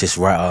 artist,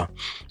 writer,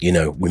 you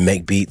know, we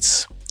make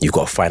beats. You've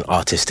got to find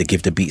artists to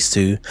give the beats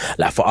to.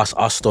 Like for us,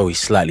 our story's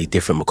slightly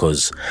different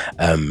because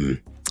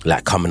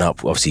like coming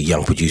up, obviously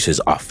young producers,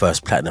 our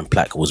first platinum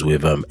plaque was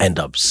with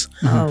N-Dubs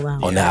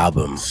on that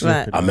album.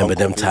 Right. I remember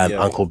them time,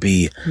 Uncle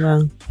B.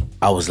 Wow.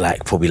 I was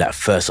like probably like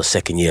first or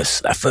second year,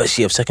 like first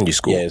year of secondary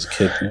school. Yeah, as a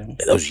kid.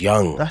 I was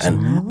young,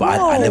 but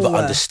I never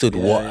understood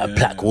what a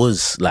plaque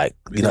was. Like,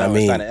 you know what I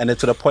mean? And then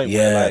to the point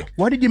where like,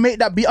 why did you make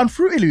that beat on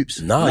Fruity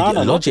Loops? No,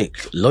 Logic.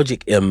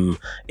 In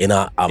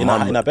our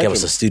mum gave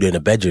us a studio in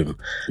the bedroom,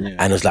 and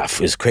it was like, it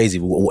was crazy.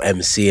 We were all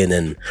MCing,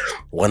 and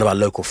one of our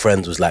local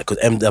friends was like,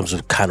 because M-Dubs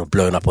was kind of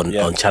blowing up on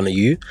Channel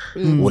U,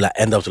 all like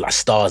M-Dubs were like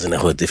stars in the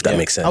hood, if that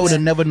makes sense. I would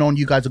have never known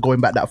you guys are going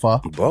back that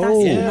far,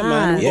 bro. Yeah,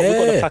 man. We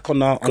got the plaque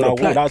on our wall.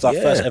 That was our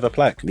first ever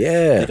plaque. Yeah.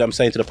 You know what I'm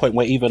saying? To the point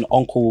where even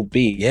Uncle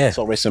B,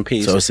 so rest in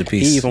peace.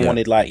 He even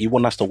wanted he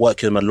wanted us to work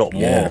with him a lot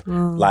more.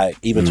 Like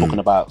even talking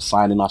about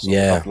signing us and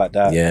stuff like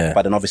that. Yeah.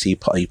 But then obviously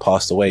he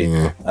passed away.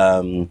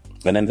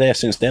 And then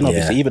since then,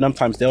 obviously, even them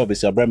times there,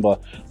 obviously, I remember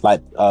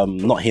like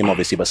not him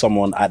obviously, but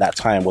someone at that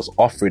time was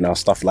offering us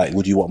stuff like,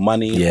 would you want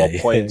money or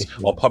points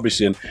or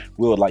publishing?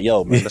 We were like,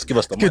 yo, man, let's give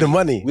us the money. Give the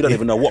money. We don't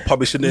even know what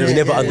publishing is. We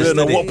never We don't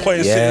know understood what it.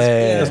 points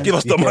is. Let's give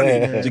us the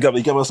money. You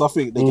give us, I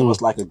think they give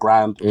us like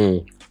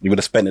 $1,000. You would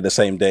have spent it the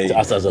same day. To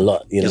us, that's a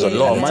lot. There's a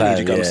lot of money,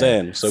 you get what I'm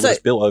saying? So it was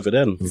built over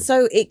then.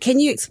 So can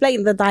you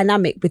explain the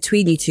dynamic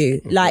between you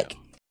two? Like,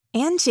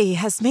 Angie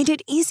has made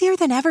it easier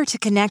than ever to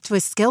connect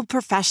with skilled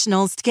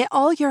professionals to get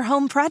all your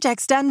home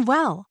projects done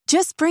well.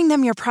 Just bring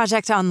them your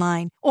project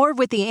online or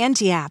with the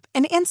Angie app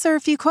and answer a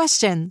few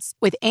questions.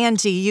 With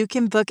Angie, you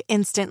can book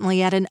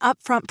instantly at an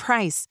upfront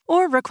price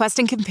or request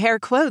and compare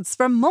quotes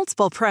from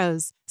multiple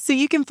pros so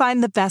you can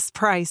find the best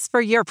price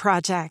for your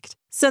project.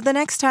 So the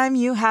next time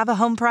you have a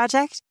home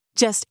project,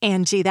 just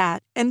Angie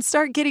that and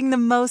start getting the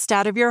most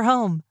out of your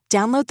home.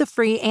 Download the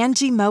free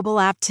Angie mobile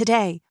app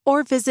today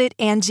or visit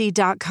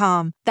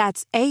Angie.com.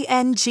 That's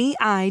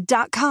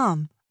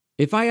ANGI.com.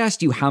 If I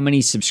asked you how many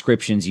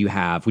subscriptions you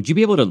have, would you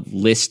be able to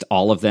list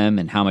all of them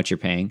and how much you're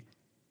paying?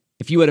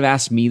 If you would have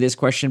asked me this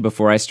question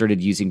before I started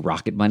using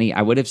Rocket Money,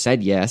 I would have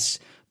said yes,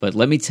 but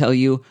let me tell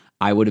you,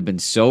 I would have been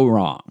so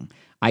wrong.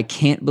 I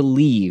can't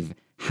believe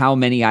how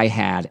many I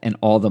had and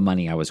all the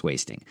money I was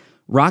wasting.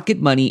 Rocket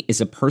Money is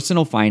a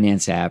personal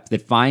finance app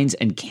that finds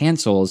and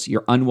cancels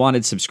your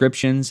unwanted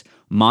subscriptions,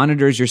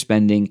 monitors your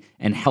spending,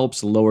 and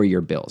helps lower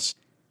your bills.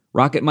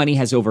 Rocket Money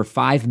has over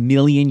 5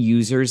 million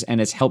users and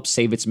has helped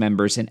save its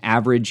members an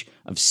average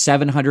of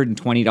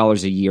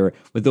 $720 a year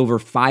with over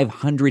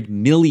 500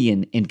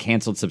 million in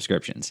canceled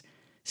subscriptions.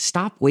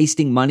 Stop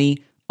wasting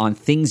money on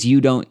things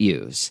you don't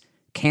use.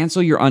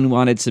 Cancel your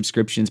unwanted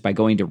subscriptions by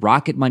going to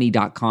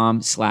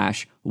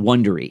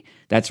rocketmoney.com/Wondery.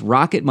 That's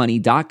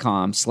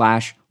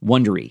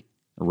rocketmoney.com/Wondery.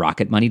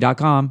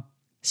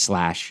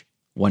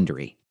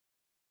 rocketmoney.com/Wondery.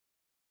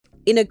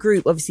 in a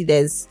group, obviously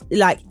there's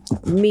like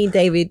me and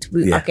David,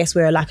 I guess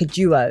we're like a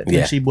duo.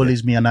 Yeah. She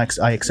bullies me and I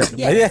accept it.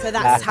 Yeah, so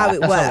that's how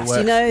it works,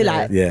 you know,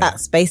 like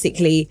that's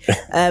basically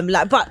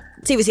but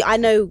seriously, I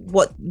know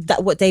what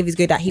David's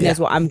good at, he knows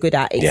what I'm good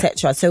at,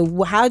 etc.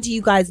 So how do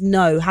you guys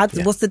know?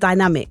 What's the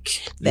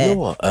dynamic there? You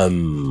know what?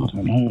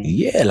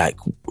 Like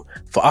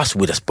for us,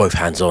 we're just both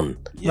hands on.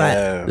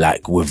 Right.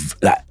 Like with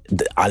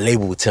our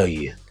label will tell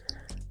you.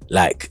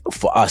 Like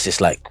for us,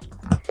 it's like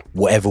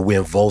whatever we're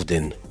involved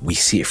in, we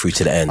see it through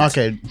to the end.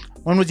 Okay.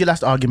 When was your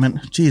last argument?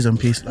 Jeez and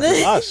peace. No,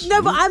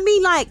 but I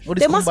mean, like,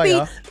 there must be.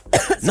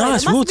 No,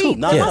 it's real talk.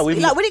 Like,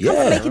 when it comes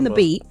to making the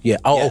beat. Yeah.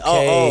 Oh,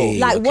 okay.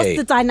 Like, what's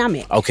the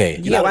dynamic? Okay.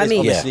 You know what I mean?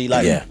 Obviously,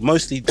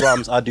 mostly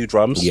drums. I do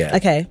drums. Yeah.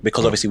 Okay.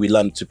 Because obviously we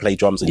learned to play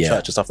drums in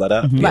church and stuff like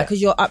that. Right,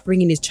 because your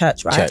upbringing is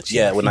church, right? Church.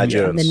 Yeah, we're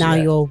Nigerians. And then now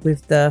you're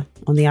with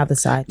on the other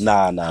side.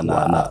 Nah.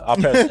 Our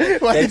parents, they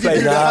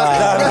play.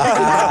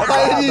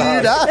 Why did you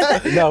do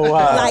that? No,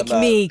 wow. Like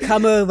me,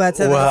 come over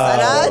to the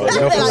side.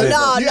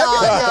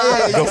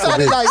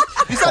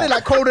 You sounded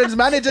like Conan's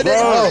manager.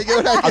 I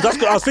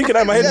was thinking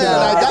that in my head.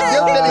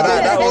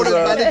 Conan's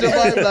manager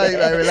vibe. Like,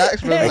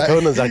 relax, bro.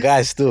 Conan's a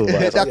guy still.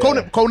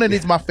 Conan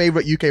is my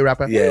favorite UK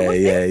rapper.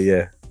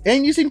 Yeah.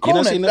 Ain't you seen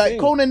Conan? Seen like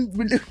Conan,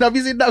 have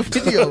you seen that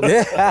video?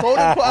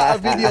 Conan put out a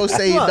video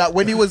saying that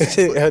when he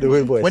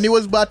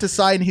was about to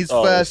sign his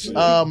first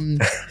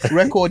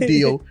record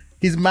deal,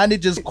 his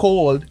managers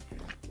called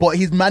but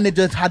his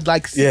managers had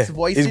like 6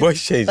 voices. His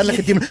voice changed. And like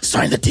a demon,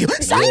 sign the deal.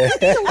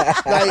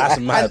 That's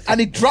mad. And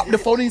he dropped the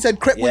phone and he said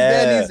Crep was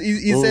there and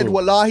he said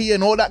Wallahi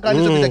and all that kind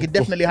of stuff. Like it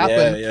definitely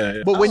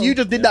happened. But when you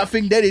just did that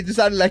thing then, it just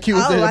sounded like he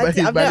was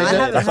his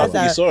manager. That's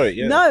how you saw it,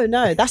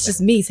 No, that's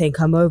just me saying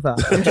come over.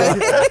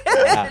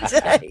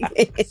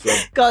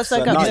 God, so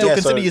you still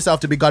consider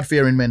yourself to be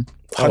God-fearing men?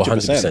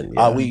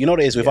 100%. You know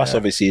what it is with us,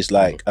 obviously, is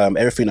like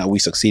everything that we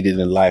succeeded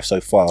in life so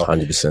far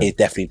 100%. is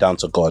definitely down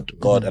to God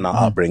and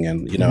our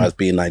upbringing, you know, as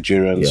being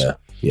Nigerians.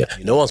 Yeah,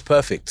 no one's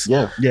perfect.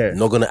 Yeah.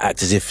 Not gonna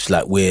act as if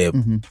like we're,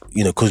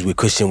 you know, because we're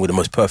Christian, we're the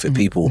most perfect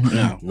people.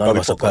 None of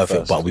us are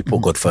perfect, but we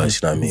put God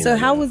first. You know what I mean? So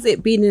how was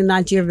it being in a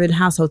Nigerian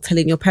household,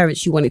 telling your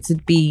parents you wanted to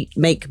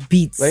make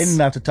beats? They didn't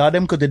have to tell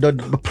them because they done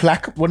the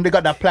plaque. When they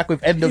got that plaque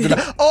with end of, they're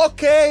like,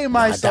 okay,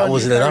 my son. That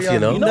wasn't enough, you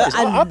know.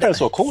 Our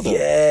parents were cool though.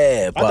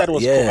 Yeah, my dad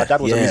was cool. My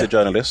dad was a music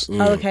journalist.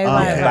 Okay,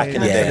 right. Back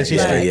in the day.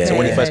 So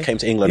when he first came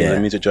to England, he was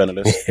a music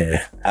journalist.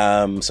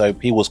 So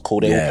he was cool.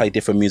 They all played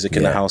different music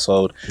in the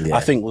household. I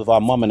think with our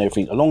mum and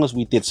everything, as long as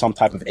we did some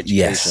type of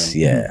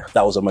education,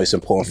 that was the most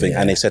important thing.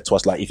 And they said to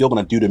us, like, if you're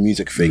going to do the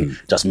music thing,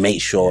 just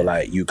make sure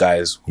like you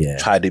guys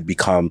try to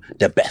become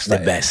the best.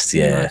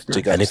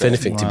 And if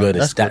anything, to be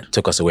honest, that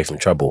took us away from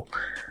trouble.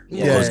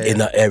 Because in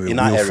that area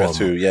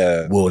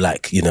we're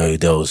like, you know,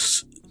 there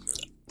was,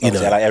 you know,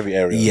 like every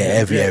area.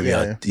 Every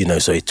area, you know,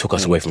 so it took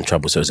us away from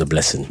trouble, so it's a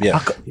blessing. You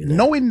know?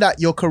 Knowing that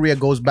your career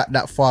goes back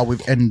that far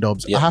with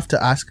N-Dubs, I have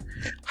to ask,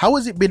 how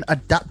has it been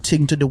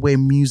adapting to the way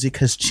music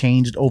has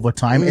changed over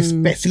time,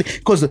 especially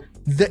because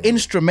the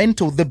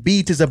instrumental, the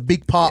beat is a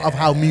big part of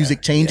how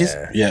music changes.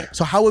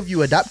 So how have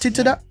you adapted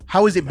to that?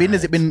 How has it been?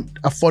 Has it been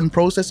a fun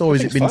process or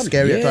has it been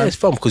scary at times? It's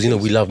fun because, you know,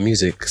 we love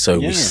music, so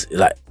we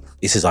like,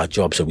 this is our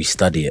job, so we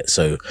study it.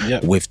 So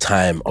with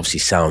time, obviously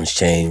sounds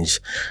change.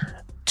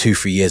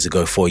 2-3 years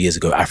ago, 4 years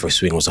ago, Afro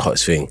swing was the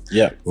hottest thing.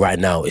 Right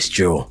now it's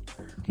drill.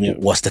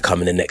 What's to come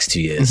in the next 2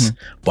 years?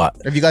 But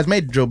have you guys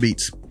made drill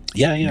beats?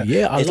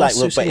 It's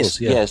like,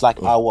 it's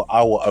like our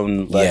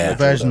own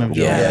version of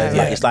drill.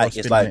 It's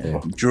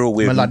like drill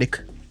with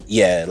melodic.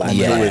 Drill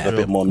with a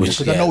bit more music.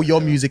 Because I know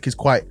your music is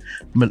quite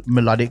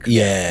melodic.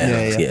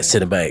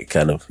 Cinematic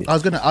kind of. I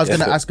was gonna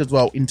ask as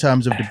well in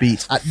terms of the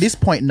beats. At this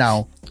point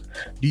now,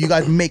 do you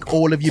guys make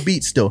all of your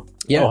beats still?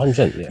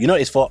 100%. You know,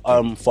 it's for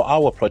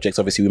our projects,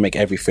 obviously we make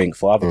everything.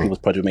 For other people's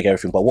projects, we make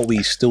everything. But what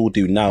we still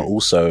do now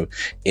also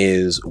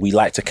is we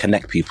like to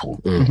connect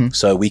people.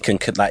 So we can,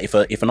 like, if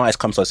an artist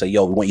comes to us and say,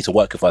 yo, we want you to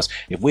work with us.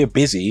 If we're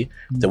busy,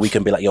 then we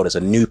can be like, yo, there's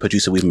a new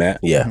producer we've met.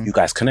 You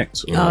guys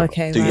connect. Do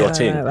your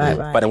thing. Right.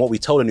 But then what we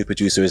told a new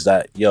producer is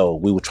that, yo,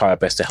 we will try our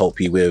best to help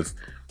you with,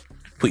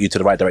 put you to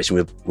the right direction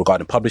with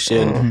regarding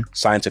publishing,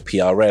 sign to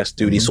PRS,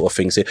 do these sort of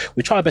things.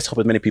 We try our best to help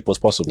as many people as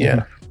possible. Do you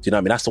know what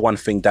I mean? That's the one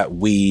thing that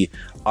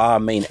our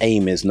main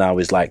aim is now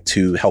is like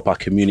to help our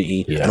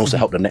community and also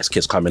help the next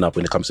kids coming up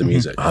when it comes to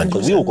music.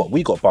 Because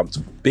we got bumped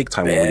big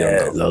time when we were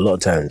younger. A lot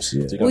of times.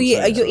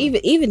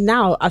 Even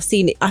now I've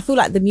seen it. I feel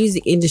like the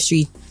music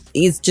industry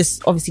is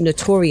just obviously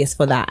notorious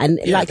for that. And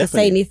like you're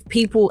saying, if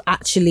people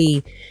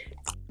actually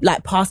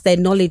like pass their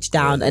knowledge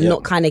down and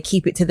not kind of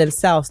keep it to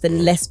themselves,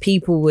 then less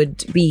people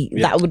would be,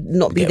 that would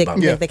not be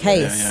the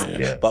case.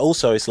 But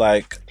also it's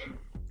like,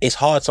 it's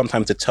hard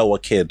sometimes to tell a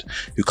kid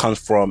who comes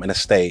from an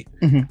estate,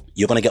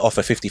 you're going to get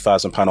offered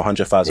 £50,000 or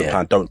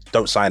 £100,000,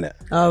 don't sign it.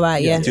 Oh,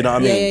 right, Do you know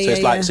what I mean? So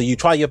it's like, so you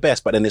try your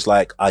best, but then it's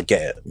like, I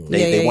get it.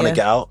 They want to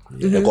get out,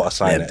 they've got to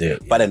sign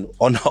it. But then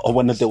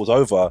when the deal was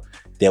over,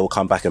 they will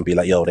come back and be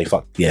like, yo, they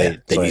fucked.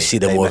 Then you see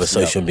them more over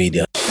social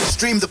media.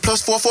 Stream the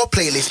 +44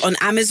 playlist on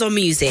Amazon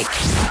Music.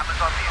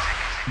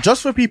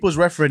 Just for people's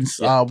reference,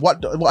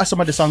 what are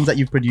some of the songs that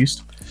you've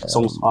produced?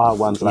 Songs are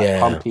ones like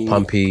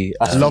Pumpy,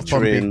 I love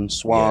Pumpy,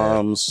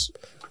 Swarms,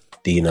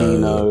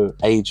 Dino,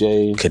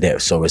 AJ,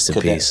 Cadet, so rest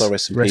in peace.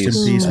 Rest in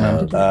peace,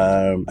 man.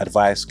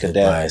 Advice,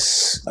 Cadet,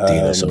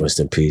 Dino, so rest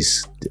in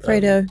peace.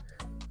 Fredo.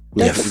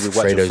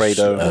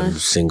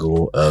 Fredo's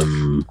single.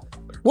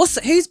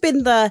 Who's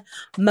been the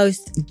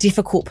most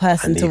difficult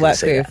person to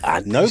work with?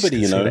 Nobody,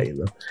 you know.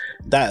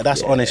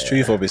 That's honest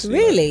truth, obviously.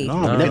 Really?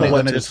 No, never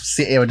want to just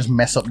sit here and just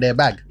mess up their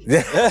bag.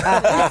 No,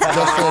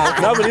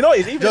 but you know,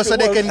 just so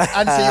they can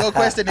answer your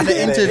question in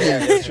the interview.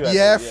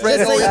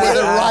 Fredo was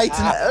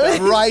the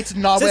right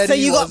knob. Just so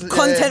you got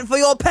content for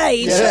your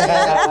page.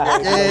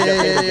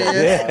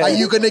 Are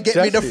you gonna get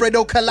me the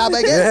Fredo collab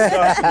again?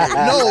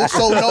 No,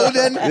 so no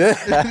then.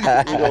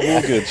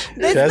 All good.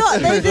 There's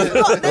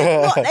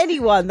not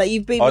anyone that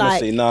you've been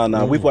honestly, like.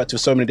 No. We've worked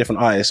with so many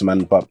different artists,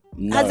 man, but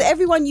no. Has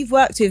everyone you've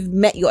worked with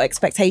met your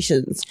expectations?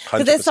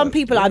 Because there's some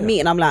people I meet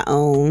and I'm like,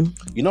 oh,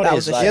 you know, that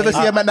was you ever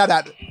see a man like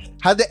that?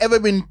 Has there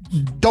ever been?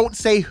 Don't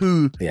say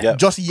who,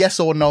 just yes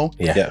or no.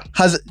 Yeah.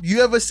 Has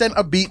you ever sent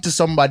a beat to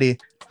somebody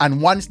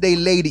And once they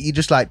laid it, you're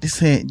just like,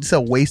 this is a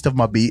waste of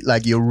my beat.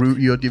 Like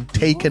you've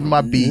taken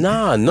my beat.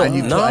 And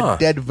you put a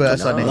dead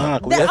verse on it.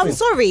 I'm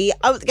sorry. You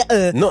look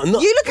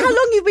how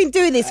long you've been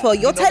doing this for.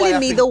 You're telling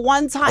me the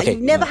one time you've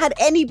never had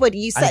anybody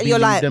you said you're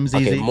like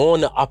more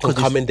in the up and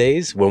coming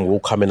days when we're all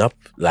coming up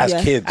like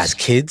as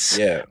kids.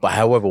 Yeah. But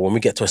however, when we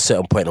get to a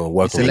certain point and we're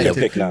working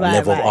with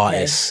level of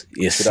artists,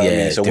 so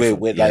we're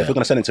like, if we're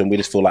gonna send it to them, we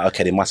just feel like,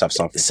 okay, they must have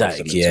something.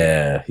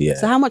 Yeah.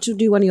 So how much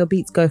do one of your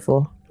beats go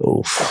for?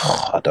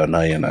 I don't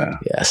know, Yeah,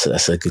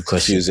 that's a good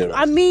question.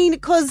 I mean,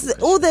 because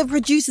all the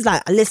producers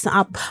like, listen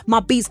up, my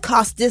beats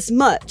cost this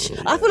much.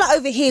 I feel like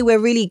over here we're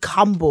really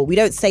humble. We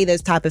don't say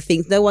those type of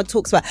things. No one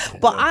talks about.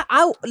 But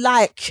I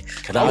like.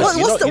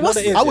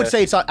 I would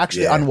say it's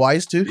actually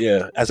unwise too.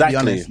 Yeah,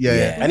 exactly.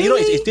 Yeah. And you know,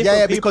 it's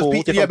different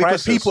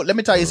because people. Let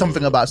me tell you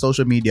something about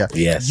social media.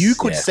 Yes, you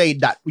could say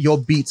that your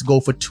beats go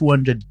for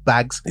 200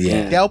 bags.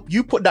 Yeah, they'll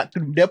put that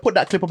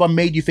clip up and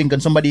made you think,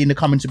 and somebody in the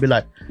comments will be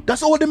like,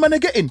 "That's all the men are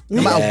getting."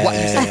 No matter what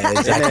you say.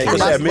 Exactly. You could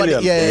say a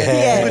million. You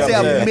could say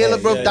a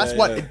million, bro. That's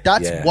what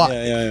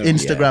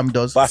Instagram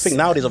does. But I think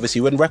nowadays,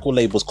 obviously, when record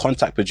labels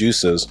contact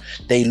producers,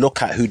 they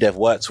look at who they've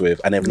worked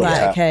with and they've looked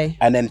at,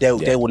 and then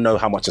they will know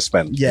how much to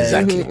spend. Yeah,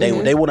 exactly.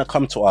 They want to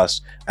come to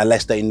us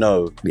unless they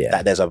know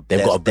that there's a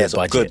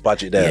good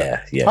budget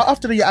there. How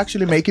often are you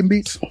actually making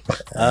beats?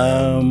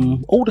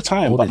 All the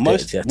time, but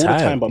most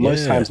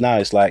times now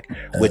it's like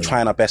we're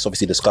trying our best,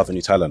 obviously, discover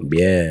new talent.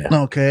 Yeah.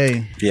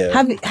 Okay.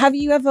 Yeah. Have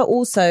you ever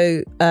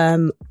also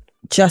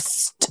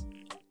just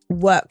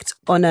worked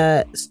on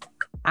a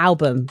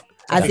album?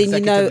 As in,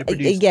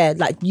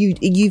 like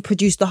you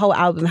produced the whole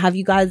album. Have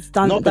you guys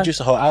done? Not produced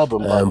the whole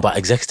album, but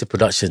executive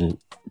production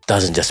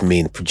doesn't just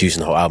mean producing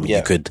the whole album.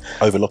 You could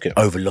overlook it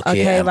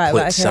and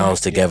put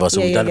sounds together.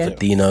 So we've done it for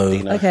Dino.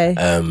 Okay.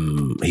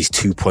 He's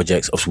 2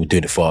 projects. Obviously, we're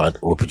doing it for.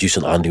 We're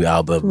producing our new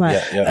album.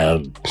 Right.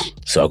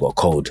 So I got a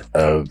cold.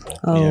 No,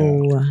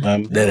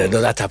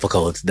 that type of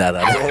cold. No.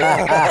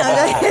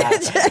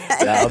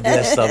 I'm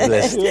blessed.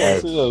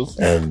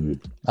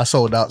 I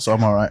sold out, so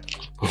I'm all right.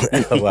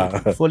 Wow.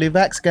 Fully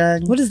vaxxed,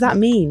 gang. What does that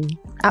mean?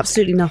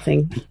 Absolutely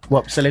nothing.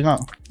 What, selling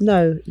out?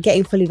 No,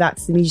 getting fully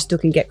vaxxed means you still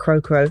can get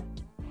crow. Are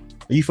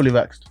you fully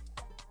vaxxed?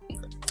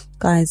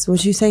 Guys,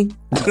 what are you saying?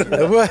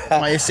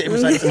 Am I sitting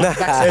beside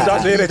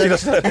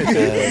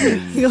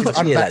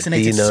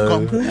unvaccinated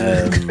scum?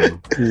 I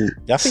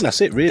think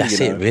that's it, really. That's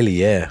it, really,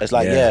 yeah. It's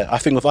like, I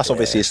think with us,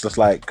 obviously, it's just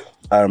like,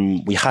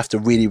 we have to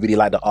really, really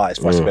like the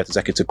artist for us to be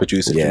executive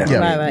producers. But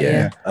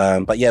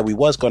we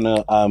was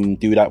gonna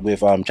do that with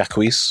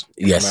Jacqueeze.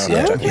 Yes,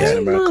 Jacqueeze in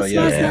America.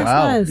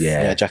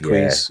 Nice.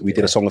 Jacqueeze. We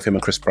did a song with him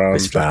and Chris Brown.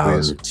 What's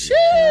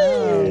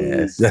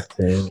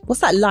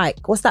that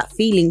like? What's that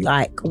feeling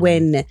like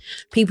when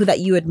people that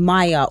you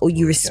admire or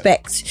you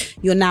respect,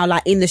 you're now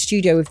like in the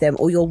studio with them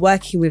or you're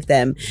working with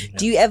them?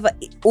 Do you ever,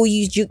 or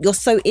you're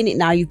so in it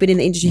now, you've been in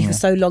the industry for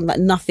so long that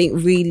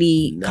nothing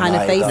really kind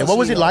of phases you? What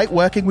was it like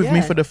working with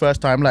me for the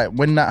first time? Like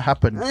when that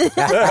happened,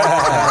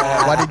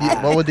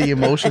 what were the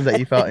emotions that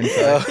you felt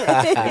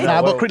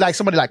inside? But like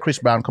somebody like Chris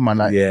Brown, come on,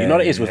 like you know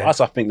what it is with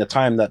us. I think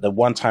the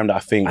one time that I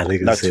think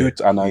two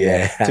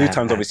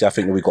times obviously I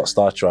think that we got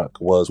starstruck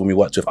was when we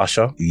worked with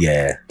Usher. We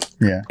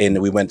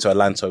went to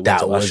Atlanta.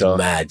 That was Usher.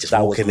 Mad. Just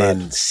walking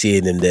in,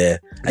 seeing him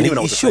there, and even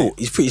he's short.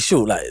 He's pretty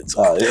short. Like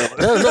not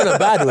in a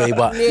bad way,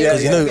 but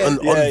because on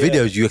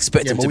videos you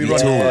expect him to be tall.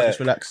 Just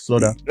relax, slow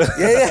down.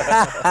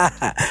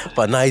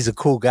 But now he's a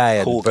cool guy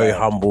and very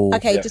humble.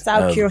 Okay, just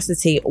out of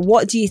curiosity,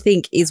 what do you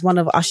think is one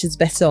of Usher's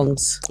best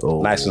songs?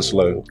 Nice and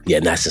Slow. Yeah,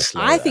 Nice and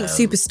Slow. I think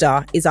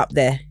Superstar is up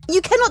there.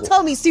 You cannot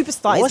tell me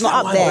Superstar is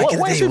not up there.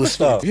 What is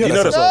Superstar? You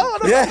know the song?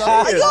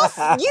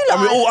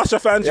 And we're all Usher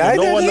fans.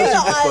 No one knows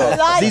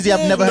Superstar. Lizzie,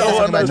 I've never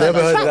heard of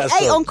that.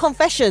 Track 8 on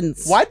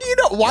Confessions. Why do you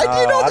know the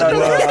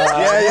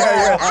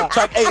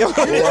Track 8 on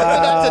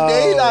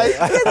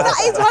that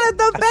is one of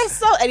the best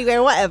songs. Anyway,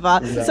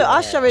 whatever. So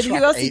Usher and who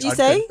else did you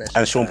say?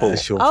 And Sean Paul.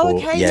 Oh,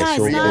 okay,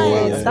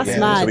 nice. That's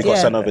mad. So we got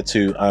sent over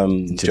to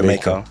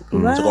Jamaica to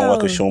go and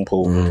work with Sean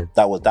Paul.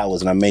 That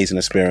was an amazing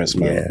experience,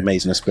 man.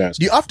 Amazing experience.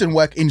 Do you often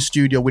work in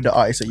studio with the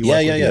artists that you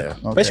work with? Yeah.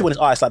 Especially when it's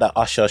artists like that,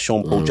 Usher,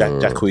 Sean Paul,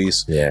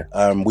 Jacqueeze.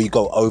 We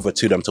go over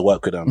to them to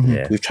work with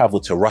them. We've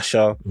travelled to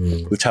Russia.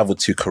 We've travelled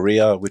to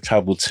Korea. We've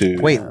travelled to...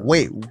 Wait,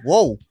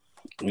 whoa.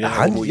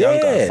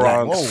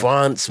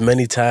 France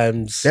many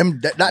times.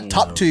 That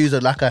top 2s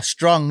are like a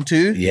strong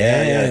 2.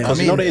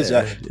 Because you know what it is,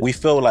 we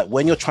feel like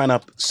when you're trying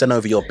to send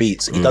over your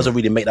beats, it doesn't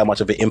really make that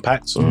much of an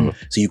impact. So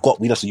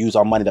we just use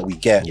our money that we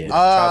get.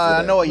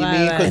 I know what you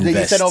mean, because you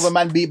send over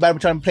man beat by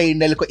trying to play in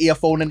their little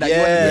earphone and that.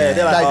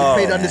 They're like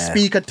play it on the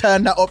speaker,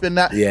 turn that up and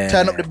that,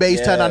 turn up the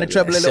bass, turn down the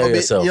treble a little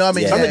bit. You know what I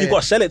mean? Sometimes you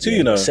got to sell it too,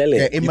 you know. Sell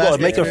it. You got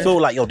to make them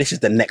feel like, yo, this is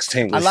the next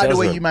thing. I like the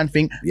way you man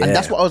think, and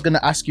that's what I was going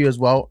to ask you as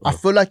well. I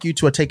feel like you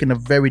two are taking a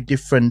very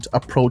different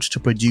approach to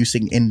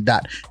producing in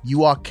that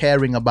you are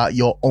caring about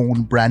your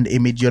own brand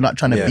image. You're not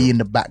trying to be in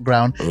the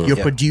background. Your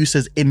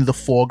producers in the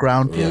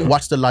foreground.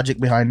 What's the logic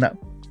behind that?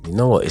 You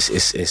know what?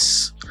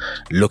 It's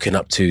looking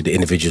up to the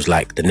individuals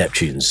like the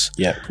Neptunes.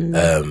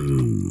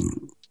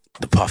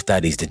 the Puff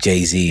Daddies, the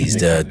Jay-Z's,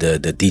 the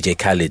DJ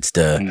Khaled's,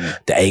 the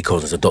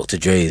Akons, the Dr.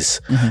 Dre's,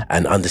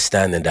 and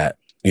understanding that,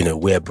 you know,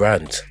 we're a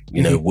brand.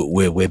 You know,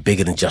 we're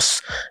bigger than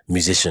just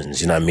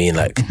musicians. You know what I mean?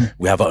 Like,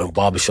 we have our own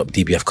barbershop,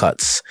 DBF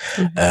Cuts.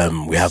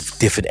 We have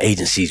different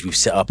agencies we've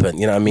set up, and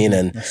you know what I mean?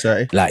 And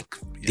like,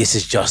 this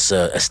is just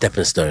a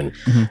stepping stone,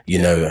 you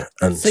know.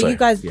 And so you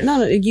guys,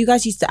 you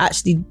guys used to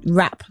actually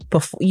rap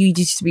before. You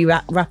used to be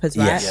rappers,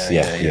 right? Yes,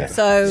 yeah.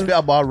 So spit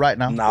a bar right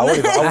now. No, I won't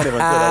even do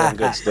that. I'm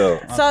good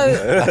still.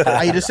 So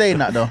are you just saying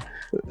that though?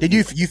 Did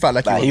you felt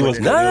like he was?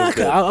 No,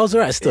 I was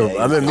alright still.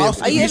 I mean,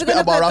 are you ever going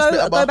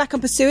to go back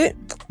and pursue it?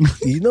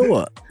 You know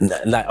what?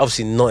 Like,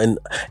 obviously not in.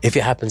 If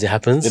it happens, it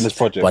happens. In this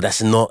project, but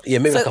that's not. Yeah,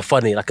 maybe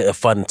like a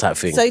fun type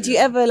thing. So do you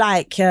ever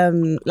like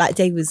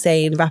Dave was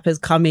saying, rappers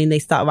come in, they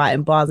start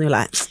writing bars, and you're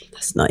like,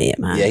 that's not it,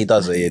 man. Yeah, he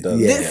does it. He does.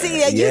 He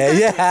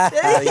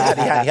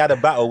had a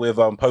battle with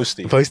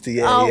Posty. Posty,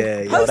 yeah.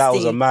 That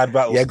was a mad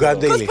battle. Yeah,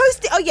 Grand Daily.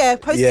 Posty used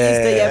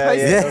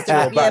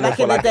to, back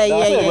in the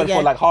day, Went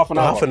for like half an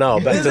hour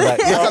back to back.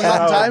 That's a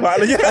long time.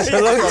 That's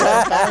a long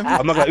time.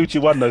 I'm not gonna Uchi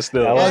one though.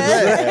 Still,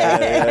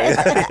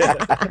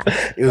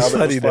 it was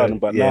funny, fun,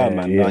 but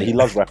he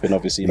loves rapping.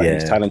 Obviously, like,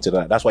 he's talented.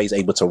 That's why he's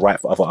able to write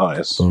for other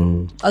artists.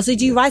 Oh, so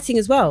do you writing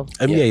as well?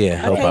 Help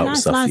out with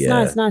stuff.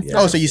 Nice.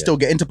 Oh, so you still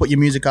getting to put your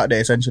music out there,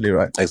 essentially,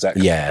 right?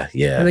 Exactly. Yeah.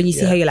 And when you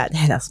see how you're like,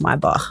 hey, that's my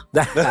bar.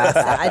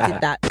 I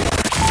did that.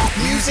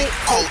 Music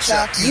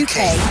Culture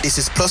UK. This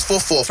is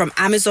 +44 from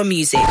Amazon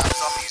Music.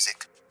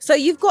 So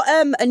you've got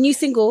a new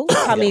single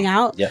coming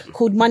out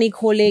called Money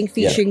Calling,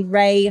 featuring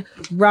Ray,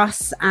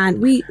 Russ,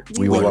 and We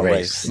Want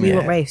Race. We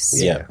Want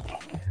Race. Yeah.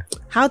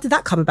 How did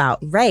that come about?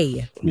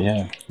 Ray.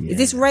 Yeah. Is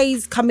this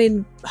Ray's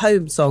coming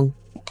home song?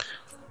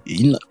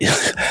 You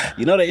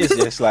know that is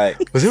just like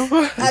was it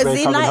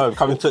coming home,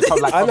 coming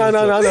like I know.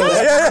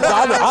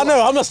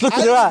 I'm not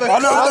looking around. I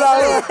know.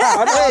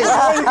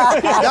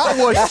 That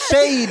was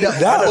shade.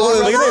 It's not.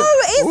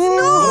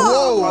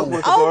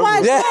 Whoa. Oh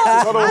my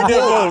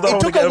god! It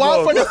took a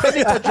while for the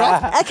penny to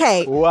drop.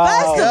 Okay. Wow.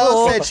 First of Girl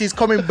all, said she's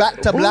coming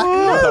back to black.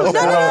 No.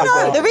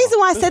 The reason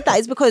why I said that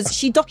is because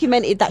she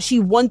documented that she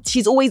wanted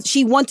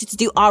to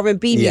do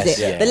R&B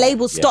music. The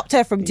label stopped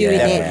her from doing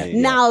it.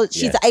 Now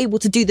she's able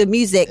to do the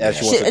music.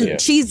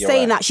 She's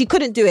saying that she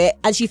couldn't do it,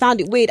 and she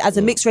found it weird as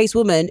a mixed race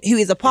woman who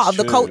is a part of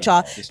the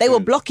culture. They were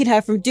blocking her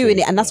from doing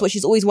it, and that's what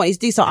she's always wanted to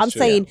do. So I'm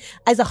saying,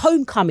 as a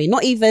homecoming,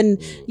 not even,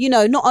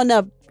 not on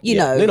a,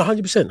 no,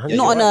 100%.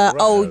 Not on a,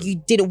 you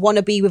didn't want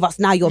to be with us,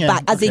 now you're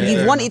back. As in,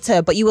 you wanted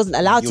to, but you wasn't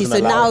allowed to. So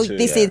now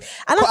this is,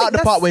 and I think the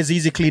part where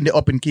Zizi cleaned it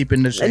up and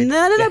keeping the shade.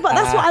 No, but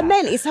that's what I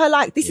meant. It's her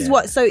like, this is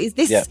what. So is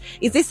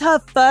this her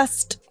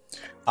first?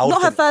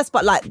 Not her first,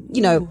 but like,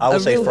 I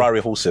would say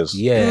Ferrari horses.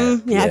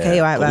 Okay,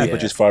 right. We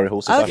produce Ferrari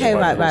horses. Okay,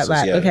 right.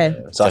 Okay.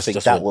 So I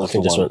think that was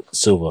just went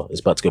silver.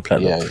 It's about to go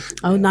platinum.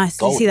 Oh, nice.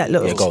 Do you see that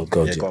look? Yeah, gold.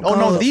 Oh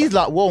no, these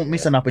like won't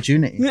miss an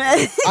opportunity.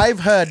 I've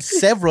heard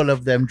several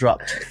of them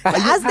dropped.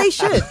 As they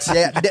should.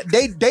 Yeah,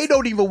 they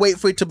don't even wait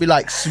for it to be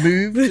like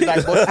smooth.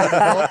 Like,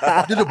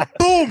 did a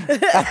boom.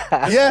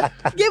 Yeah,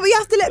 but you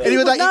have to let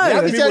people know.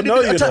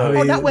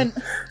 Oh, that went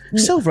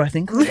silver, I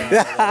think.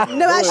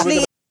 No,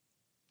 actually.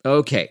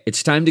 Okay,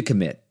 it's time to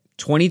commit.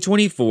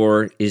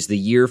 2024 is the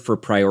year for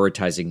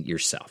prioritizing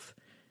yourself.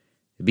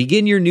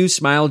 Begin your new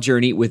smile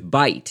journey with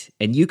Byte,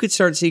 and you could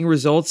start seeing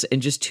results in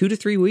just 2 to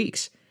 3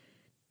 weeks.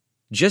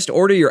 Just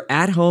order your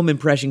at-home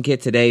impression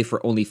kit today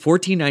for only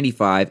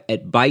 $14.95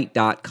 at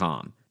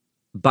Byte.com.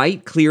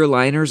 Byte clear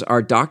liners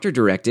are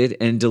doctor-directed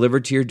and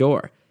delivered to your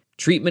door.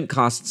 Treatment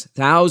costs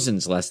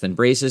thousands less than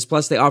braces,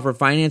 plus they offer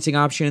financing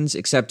options,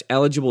 accept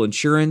eligible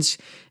insurance,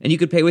 and you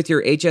could pay with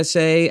your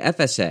HSA,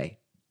 FSA.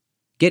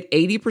 Get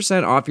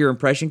 80% off your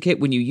impression kit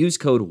when you use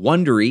code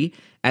WONDERY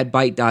at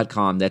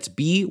Byte.com. That's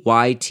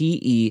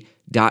BYTE.com.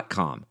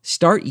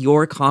 Start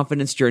your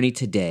confidence journey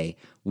today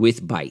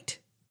with Byte.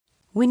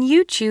 When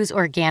you choose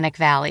Organic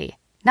Valley,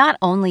 not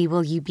only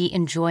will you be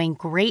enjoying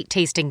great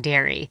tasting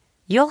dairy,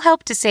 you'll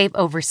help to save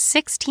over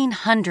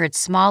 1,600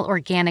 small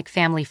organic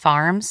family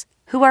farms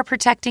who are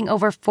protecting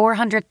over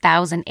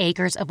 400,000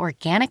 acres of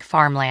organic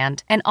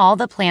farmland and all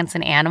the plants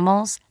and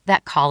animals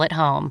that call it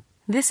home.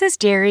 This is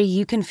dairy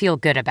you can feel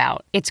good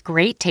about. It's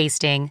great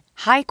tasting,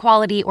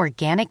 high-quality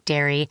organic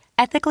dairy,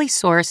 ethically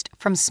sourced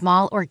from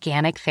small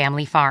organic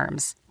family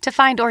farms. To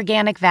find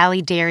Organic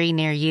Valley Dairy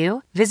near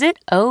you, visit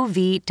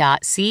ov.coop.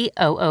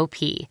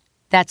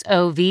 That's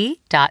ov.coop.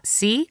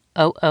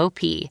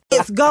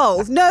 It's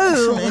gold.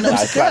 No,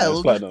 it's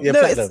gold.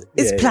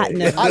 It's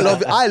platinum.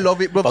 I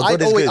love it, bro.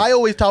 I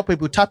always tell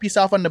people, tap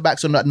yourself on the back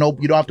so that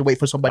you don't have to wait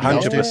for somebody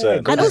else.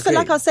 100%. And also,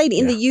 like I was saying,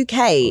 in the UK,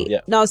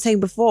 I was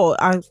saying before,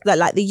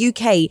 like the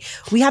UK,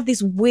 we have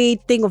this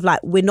weird thing of like,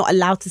 we're not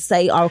allowed to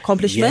say our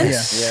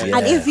accomplishments.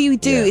 And if you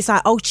do, it's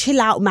like, oh, chill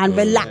out, man,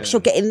 relax,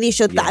 you're getting this,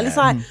 you're that. And it's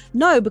like,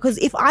 no, because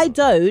if I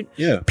don't,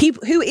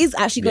 people who is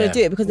actually going to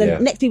do it, because the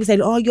next people say,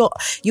 oh, you'll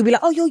be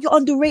like, oh, you're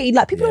underrated.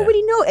 Like, people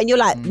already know. And you're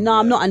like, no,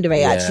 I'm not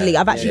underrated, actually.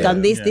 I've actually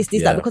done this,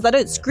 that. Because I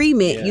don't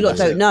scream it, you lot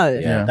don't know.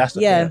 That's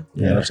the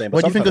thing.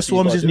 What do you think of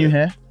Swarms' new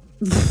hair?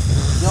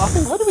 I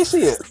think, where did we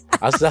see it?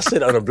 I said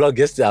it on a blog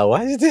yesterday.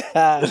 Why is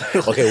that?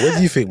 Okay, what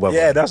do you think, brother?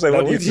 Yeah, that's like,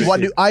 what do you think? What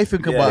do I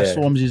think about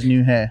Swarm's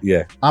new hair?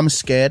 Yeah. I'm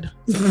scared.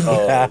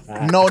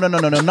 No.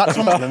 Not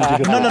so much.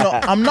 No.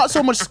 I'm not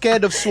so much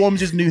scared of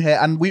Swarm's new hair.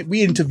 And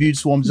we interviewed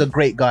Swarm's, a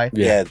great guy.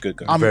 Yeah, good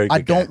guy.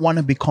 I don't want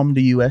to become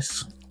the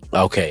US.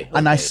 Okay.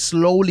 And I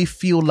slowly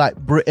feel like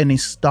Britain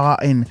is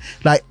starting,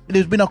 like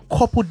there's been a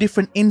couple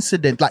different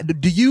incidents. Like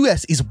the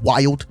US is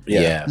wild.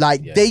 Yeah.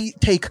 They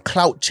take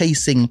clout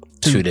chasing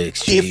to the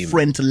extreme.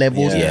 Different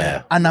levels.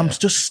 Yeah. And I'm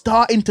just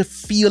starting to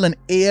feel an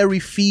eerie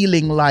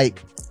feeling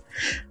like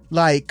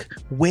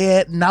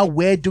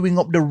we're doing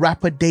up the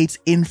rapper dates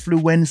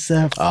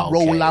influencer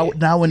rollout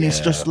now, and it's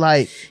just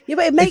like, yeah,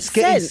 but it makes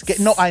sense.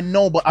 No, I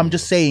know, but I'm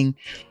just saying,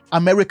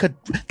 America,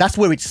 that's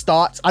where it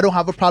starts. I don't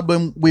have a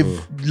problem with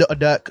Little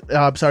Dirk,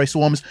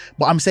 Swarms,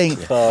 but I'm saying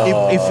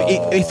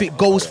if it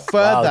goes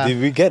further. Wow, did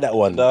we get that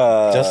one?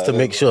 Just to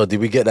make sure, did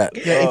we get that?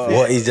 Yeah,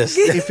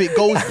 if it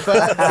goes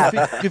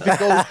further, if it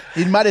goes,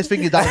 the maddest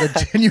thing is that was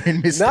a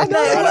genuine mistake. No.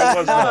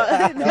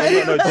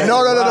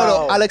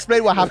 I'll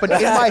explain what happened.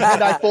 In my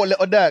head, I thought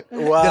Little Dirk.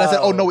 Wow. Then I said,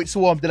 oh no, it's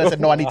Swarms. Then I said,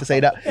 no, I need to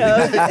say that.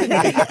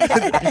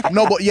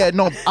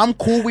 I'm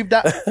cool with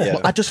that. Yeah.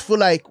 But I just feel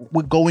like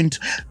we're going to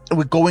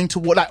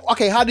what, like,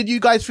 okay, how did you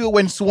guys feel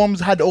when Swarms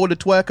had all the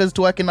twerkers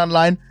twerking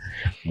online?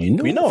 We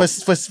know. For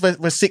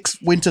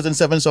 6 winters and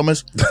 7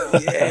 summers.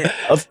 Yeah.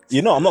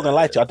 I'm not gonna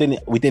lie to you. I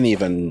didn't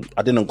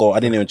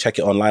even check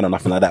it online or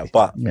nothing like that.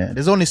 But yeah,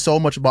 there's only so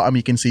much about him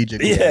you can see,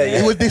 Jiggy. Yeah.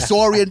 It was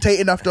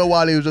disorientating after a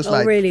while. He was just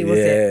really, was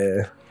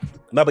it?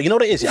 No, but you know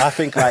what it is? I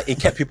think like it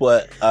kept people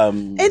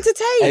entertained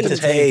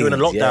during the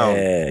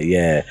lockdown.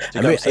 Yeah.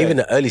 I mean, even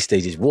the early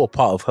stages, we were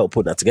part of help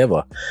putting that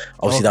together.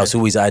 Obviously, that was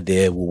always the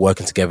idea. We're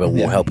working together.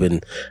 We're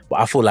helping.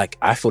 But I feel like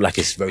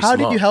it's very. How smart.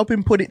 did you help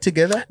him put it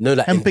together? No,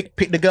 like and pick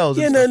the girls.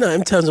 Yeah, no.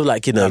 In terms of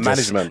like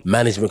management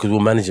because we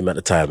were managing at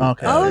the time.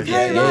 Okay.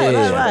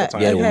 Right.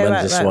 Yeah, we're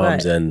managing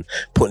Swarms and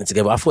putting it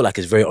together. I feel like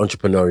it's very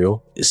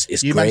entrepreneurial. It's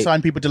you great. Man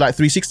sign people to like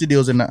 360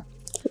 deals in that.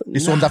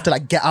 These ones have to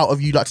like get out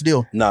of you like to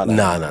deal. No.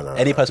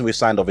 Any person we've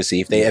signed,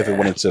 obviously, if they ever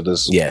wanted to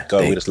just go,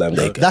 we just let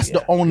them go. That's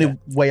the only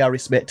way I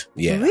respect.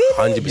 Yeah,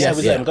 really?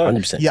 100%. Yeah,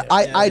 100%. Yeah,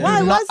 I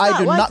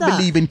do not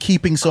believe in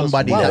keeping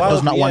somebody that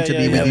does not want to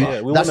be with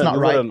you. That's not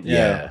right.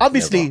 Yeah,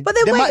 obviously. But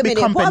then there wait might a be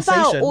minute. What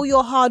compensation. about all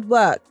your hard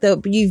work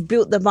that you've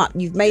built them up,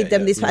 you've made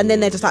them this, and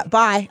then they're just like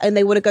bye, and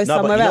they want to go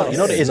somewhere else? You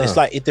know what it is? It's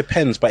like it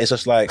depends, but it's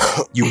just like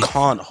you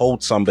can't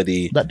hold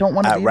somebody that don't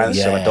want to be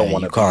ransom and don't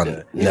want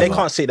to. They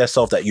can't see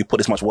themselves that you put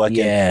this much work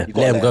in. Yeah,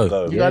 let them go.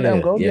 You gotta let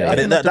them go. Yeah.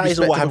 That is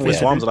what happened with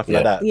Swarms and stuff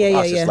like that.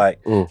 Yeah. It's like,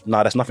 no,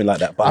 that's nothing like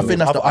that. But I think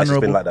that's the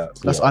honourable. Like that.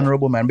 That's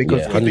honourable, man.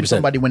 Because keeping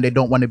somebody when they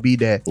don't want to be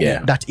there,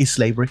 that is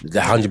slavery.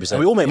 100%.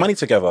 We all make money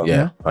together.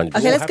 Yeah. 100%.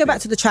 Okay, let's go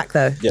back to the track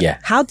though. Yeah.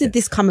 How did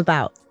this come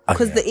about?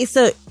 Because it's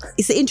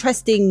an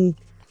interesting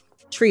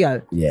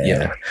trio.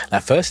 Yeah.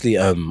 Like, firstly,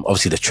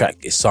 obviously the track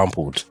is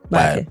sampled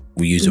by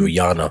we use a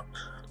Rihanna.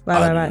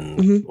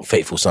 Right.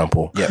 Faithful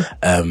sample. Yeah.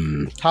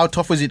 How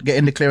tough was it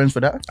getting the clearance for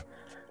that?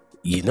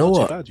 You know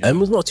what? It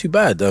was not too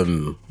bad. I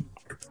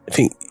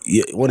think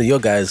one of your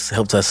guys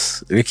helped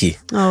us, Ricky.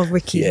 Oh,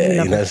 Ricky. Yeah, you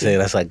know what I'm saying?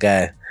 That's that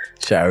guy.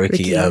 Shout out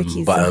Ricky.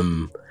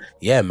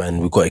 Yeah, man,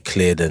 we got it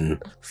cleared,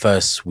 and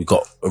first we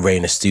got Ray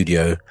in the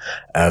studio.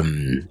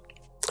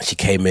 She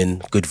came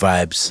in, good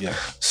vibes,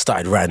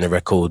 started writing the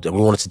record, and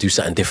we wanted to do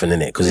something different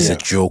in it because it's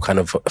a drill kind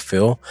of a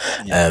feel.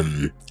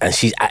 And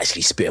she's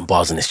actually spitting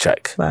bars on this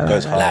track. Wow.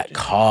 Goes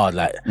hard.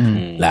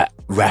 Like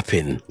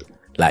rapping.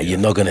 Like, you're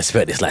not going to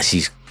expect this. Like,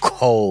 she's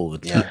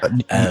cold. Yeah.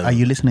 Are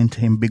you listening to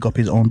him big up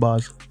his own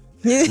bars?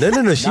 No.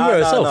 She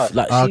wrote herself.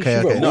 Like, okay.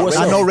 I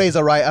know Ray's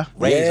a writer.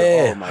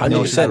 Yeah,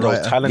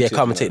 100%. Yeah,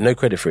 can't take no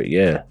credit for it.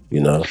 Yeah,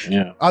 you know.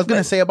 Yeah. I was going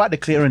to say about the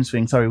clearance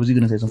thing. Sorry, was he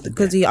going to say something?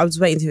 Because I was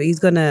waiting to. He's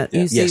going to.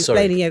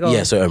 Explaining. Yeah, go on.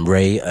 Yeah, so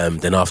Ray.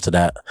 Then after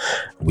that,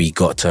 we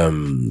got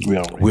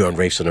We're on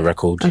Raves on the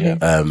record.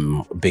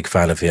 Okay. Big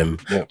fan of him.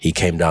 Yeah. He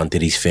came down,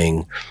 did his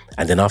thing,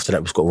 and then after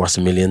that, we've got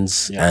Russell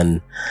Millions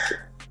and.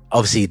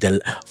 Obviously,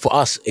 for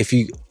us, if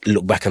you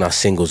look back on our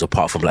singles,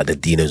 apart from like the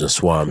Dinos and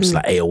Swarms,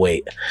 like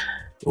 808,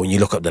 when you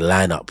look up the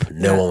lineup,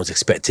 no one was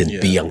expecting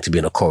Be Young to be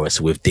in a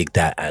chorus with Dig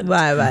That and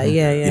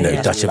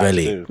Dutch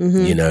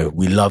Avelli. You know,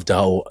 we love the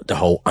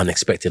whole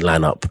unexpected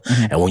lineup,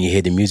 and when you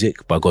hear the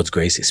music, by God's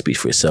grace, it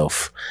speaks for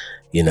itself.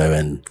 You know,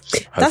 and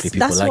hopefully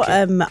people like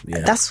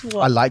it. That's what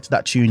I liked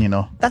that tune. You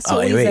know, that's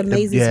what always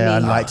amazes me. I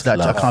liked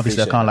that. I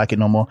can't like it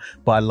no more,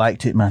 but I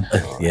liked it, man.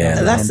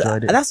 That's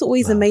what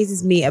always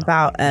amazes me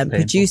about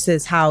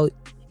producers. How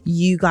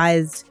you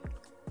guys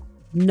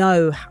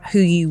know who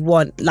you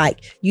want.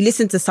 Like, you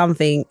listen to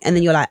something and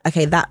then you're like,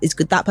 okay, that is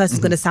good. That person's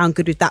going to sound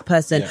good with that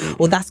person,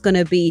 or that's going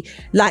to be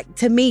like,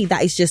 to me,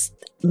 that is just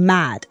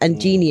mad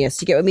and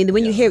genius. You get what I mean?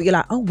 When you hear it, you're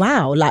like, oh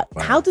wow, like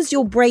how does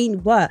your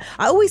brain work?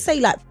 I always say,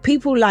 like,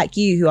 people like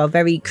you who are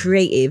very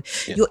creative,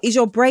 is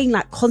your brain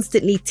like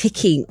constantly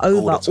ticking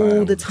over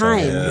all the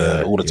time?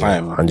 Yeah, all the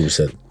time.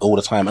 100%. All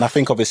the time. And I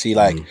think obviously,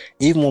 like,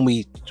 even when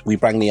we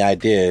bring the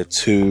idea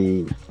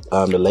to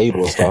the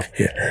label and stuff,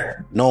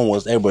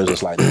 everybody was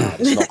just like, nah,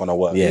 it's not gonna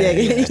work.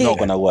 It's not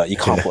gonna work. You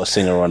can't put a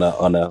singer on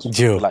a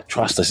like,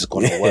 trust us, it's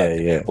gonna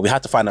work. But we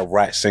had to find the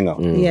right singer.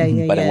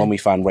 But then when we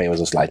found Ray, it was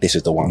just like, this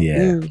is the one.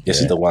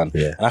 This is the one.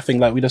 And I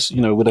think like we're just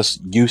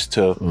used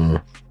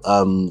to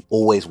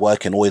always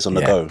working, always on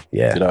the go.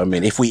 You know what I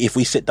mean? If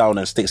we sit down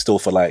and stick still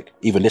for like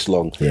even this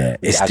long,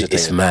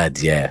 it's mad.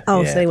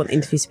 Oh, so they want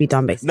interviews to be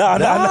done, basically. No.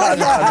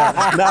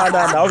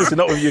 Obviously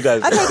not with you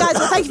guys. Okay, guys.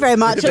 Well, thank you very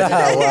much. I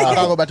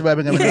can't go back to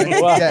Birmingham.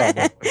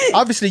 Yeah.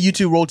 Obviously, you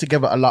two roll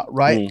together a lot,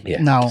 right?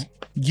 Now,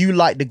 you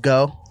like the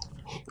girl.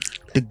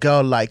 The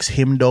girl likes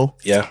him, though.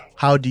 Yeah.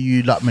 How do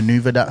you like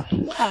maneuver that?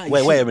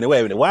 Wait a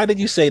minute. Why did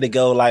you say the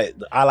girl like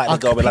I like the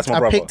girl, but that's my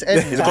brother? Is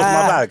it because my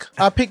bag?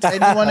 I picked any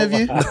one of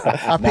you.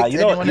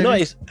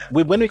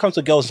 When it comes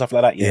to girls and stuff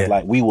like that,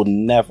 like we will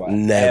never.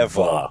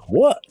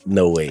 What?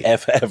 No way.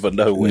 Ever,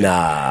 no way.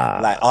 Nah.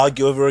 Like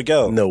argue over a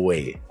girl? No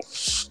way.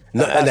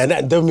 No,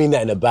 and don't mean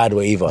that in a bad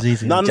way either.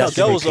 No,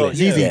 girls are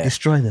easy.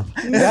 Destroy them.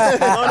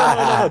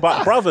 No.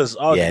 But brothers,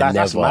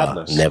 that's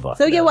madness. Never.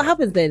 So what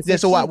happens then?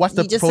 So what's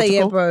the you just protocol? say,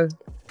 yeah, bro.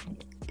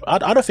 I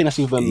don't think that's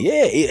even.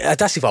 Yeah,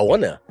 that's if I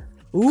want her.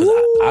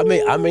 I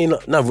may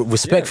not. No,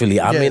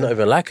 respectfully, I may not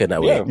even like her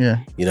that way. Yeah.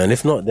 You know, and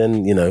if not,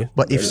 then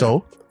But if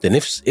so. Then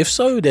if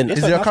so, then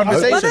is there a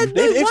conversation?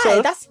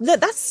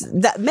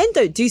 That men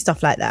don't do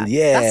stuff like that.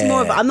 Yeah, that's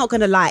more of. I'm not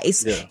gonna lie.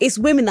 It's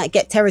women that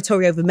get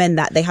territory over men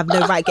that they have no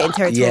right getting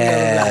territory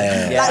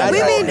over. Like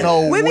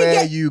women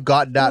where you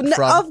got that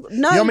from.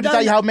 You want me to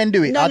tell you how men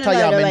do it? I'll tell you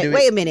how men do it.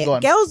 Wait a minute,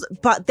 girls.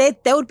 But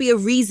there would be a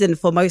reason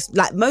for most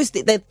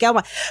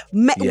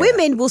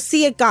women will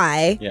see a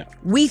guy.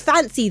 We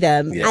fancy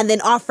them, and then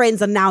our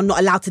friends are now not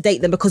allowed to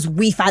date them because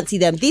we fancy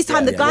them. This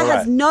time the guy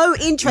has no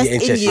interest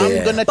in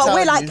you, but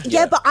we're like,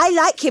 but I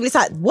like him. It's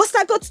like, what's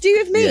that got to do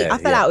with me? I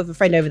fell out with a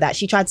friend over that.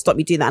 She tried to stop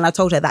me doing that, and I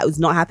told her that was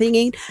not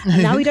happening.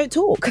 And now we don't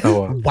talk.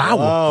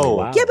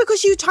 Wow. Yeah,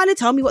 because you're trying to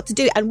tell me what to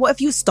do, and what if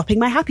you're stopping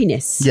my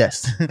happiness?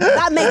 Yes.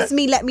 That makes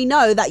me let me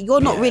know that you're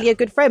not really a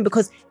good friend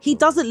because he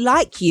doesn't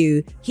like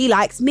you. He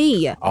likes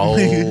me.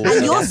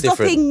 And you're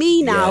stopping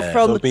me now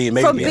from being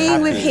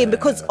with him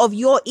because of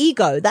your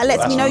ego. That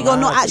lets me know you're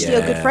not actually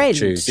a good friend.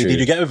 True.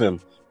 Did you get with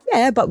him?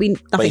 Yeah, but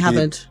nothing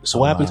happened. So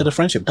what happened to the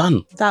friendship?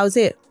 Done. That was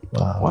it.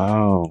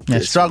 Wow. Yeah,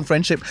 strong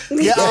friendship.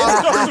 Yeah.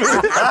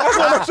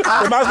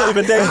 The man's not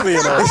even dating me,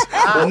 you know.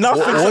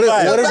 Nothing to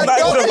buy.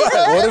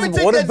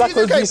 What does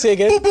backwards you say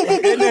again?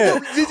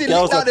 That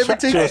was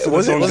treacherous.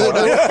 Was it?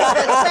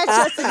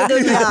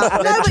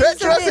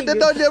 Treacherous in the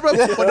dungeon, bro.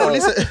 But no,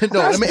 listen. No,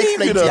 let me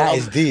explain to you. That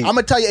is deep. I'm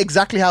going to tell you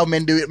exactly how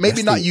men do it.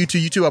 Maybe not you two.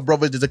 You two are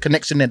brothers. There's a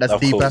connection there that's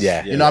deeper.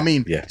 You know what I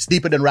mean? It's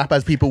deeper than rap,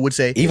 as people would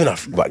say. Even our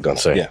background,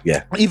 sorry.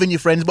 Yeah. Even your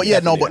friends. But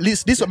but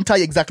this I'm going to tell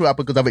you exactly what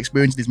happened because I've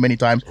experienced this many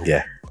times.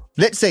 Yeah.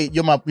 Let's say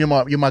you're my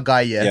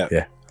guy,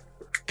 yeah.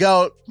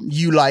 Girl,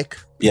 you like.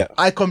 Yeah.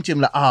 I come to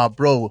him like,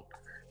 bro,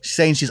 she's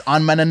saying she's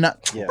on man and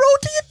that. Yeah. Bro,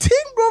 do you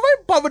think, bro?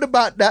 I'm bothered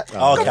about that.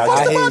 I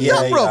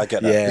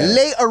get that.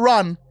 Later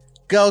on,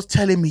 girls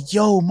telling me,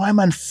 yo, my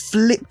man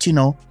flipped, you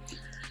know.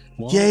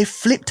 What? Yeah, he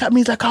flipped at me.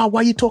 He's like, why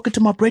are you talking to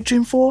my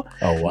brethren for?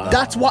 Oh, wow.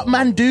 That's what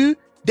man do.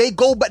 They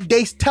go, but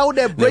they tell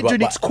their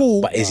brethren it's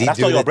cool. But is he that's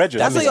not your brethren.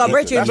 That's not your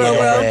brethren,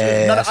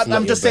 bro.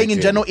 I'm just saying in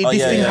general, if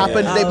this thing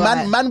happened,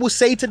 man will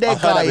say to their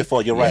guy,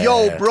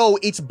 yo, bro,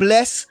 it's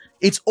blessed.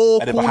 It's all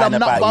cool, I'm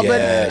not bothered.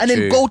 And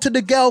then go to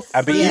the girl,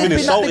 and be even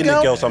insulting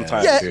the girl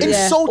sometimes. Yeah,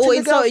 insulting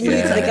the girl. Or insulting you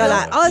to the girl,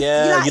 like,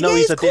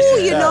 it's cool,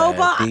 you know,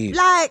 but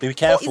like, be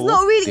careful. It's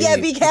not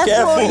really, be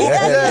careful.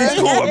 It's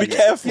cool, but be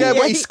careful. Yeah,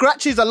 but he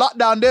scratches a lot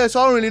down there, so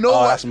I don't really know.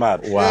 Oh, that's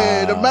mad. Wow.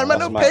 Yeah, the man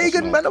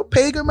no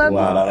pagan, man.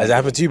 Wow. Has that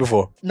happened to you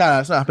before?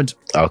 No, it's not happened.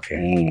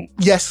 Okay.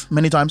 Yes,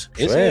 many times.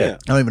 Is it? I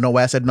don't even know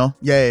why I said no.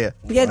 Yeah.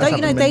 Yeah, don't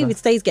you know David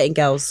stays getting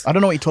girls? I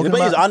don't know what you're talking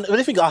about.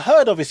 I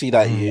heard obviously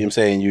that I'm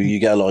saying you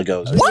get a lot of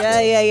girls. What? Yeah.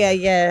 I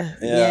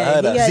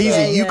heard that.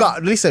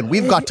 Zizi,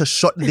 we've got to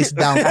shut this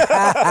down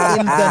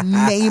in the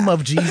name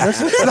of Jesus.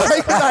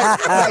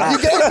 like you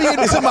get me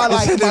into my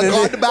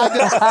God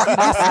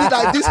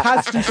bag. This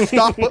has to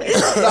stop.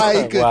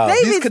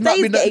 David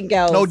stays getting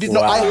girls.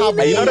 No, I have.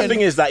 And you know the thing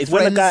is that it's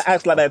when the guy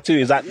acts like that too.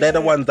 Is that they're the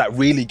ones that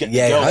really get the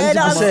girls.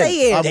 Yeah, I'm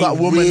saying. I've got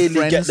women really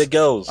friends. Get the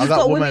girls. I've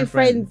got women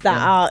friends that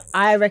are.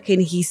 I reckon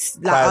he's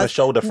like a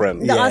shoulder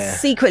friend. That are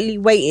secretly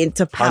waiting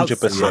to pounce.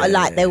 100%.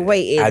 Like they're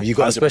waiting. Have you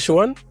got a special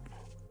one?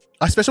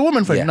 A special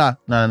woman friend?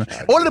 No.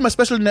 All of them are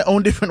special in their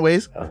own different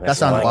ways. That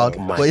sounds wild.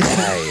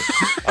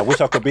 I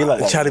wish I could be like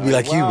that. I'm trying to be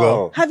like you,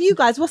 bro. Have you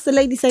guys? What's the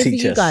lady saying for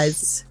you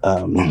guys?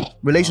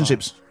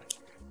 Relationships.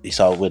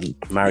 So we're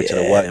married to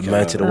the work.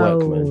 Married to the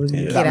work, man.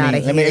 Get out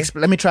of here.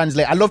 Let me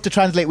translate. I love to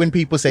translate when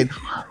people say,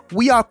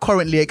 we are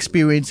currently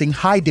experiencing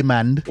high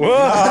demand. We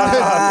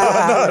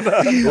have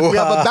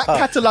a back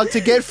catalogue to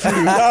get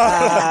through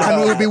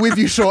and we'll be with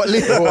you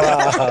shortly.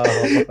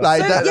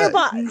 Like that. Yeah,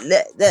 but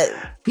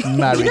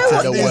married you know to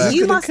what? the work.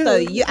 You must though.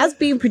 You, as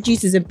being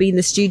producers and being in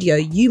the studio,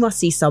 you must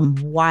see some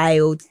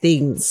wild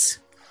things.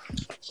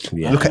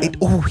 Yeah. Look at it.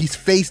 Oh, his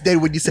face there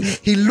when you said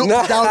he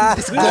looked down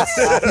with disgust.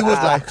 He was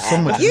like,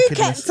 someone. You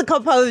kept the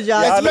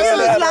composure.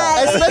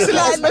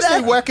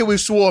 Especially working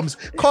with swarms.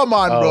 Come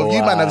on, bro.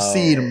 You man have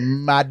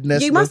seen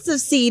madness. You must have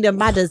seen a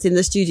madders in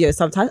the studio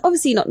sometimes.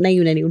 Obviously not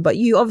naming anyone, but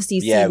you obviously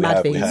seen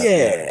mad things.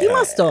 Yeah. You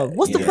must have.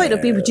 What's the point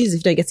of being producers if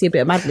you don't get to see a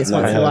bit of madness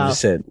once in a while?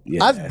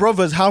 Yeah. As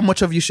brothers, how much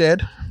have you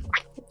shared?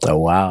 Oh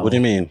wow. What do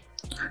you mean?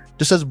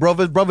 Just as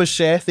brothers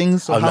share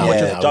things. So how much?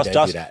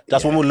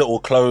 Just when we little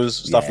clothes,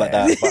 stuff like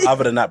that. But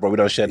other than that, bro, we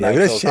don't share that.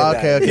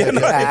 Okay.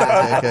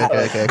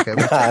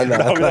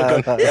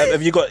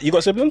 Have you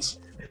got siblings?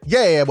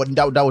 Yeah, but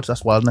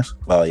that's wildness.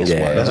 Oh, yes,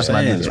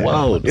 it's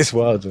wild. It's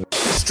wild.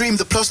 Stream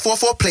the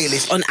 +44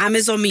 playlist on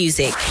Amazon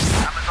Music.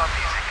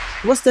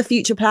 What's the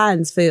future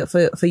plans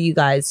for you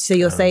guys? So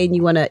you're saying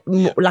you want to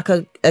like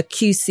a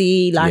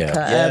QC, like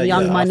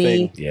Young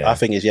Money. I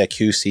think it's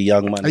QC,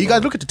 Young Money. Are you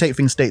guys looking to take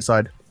things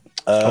stateside?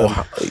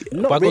 Not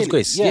really.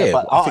 Grace,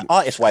 but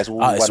artist-wise,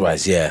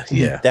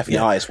 definitely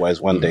artist-wise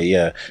one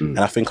day, And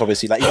I think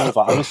obviously, like even with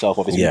our own self,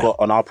 obviously we've got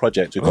on our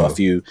project, we've got a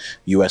few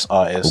US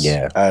artists,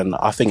 and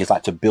I think it's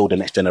like to build the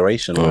next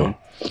generation. Do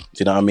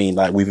you know what I mean?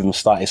 Like we've even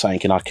started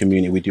something in our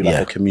community. We do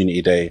like a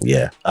community day.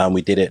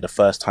 We did it the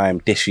first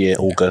time this year,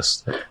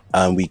 August.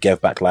 We gave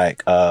back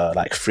like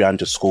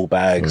 300 school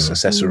bags,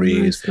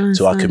 accessories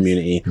to our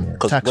community.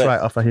 Tax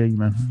write-off, I hear you,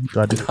 man.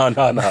 No. David,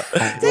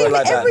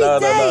 every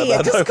day,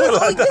 just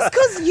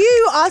because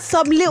you are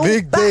some little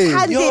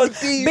backhanded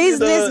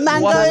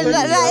businessman going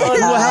like that.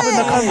 We're having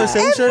a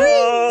conversation. Every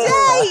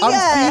day,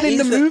 I'm feeling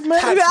the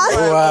movement.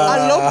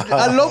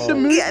 I love the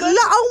movement.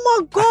 Oh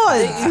my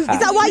God. Is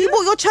that why you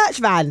bought your church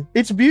van?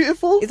 It's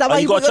beautiful. Is that why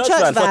you bought your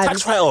church van?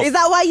 Is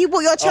that why you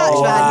bought your church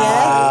van,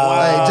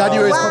 Hey,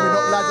 January's coming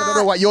up, lads. I don't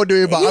know what you're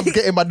doing, but I'm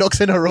getting my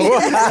ducks in a row.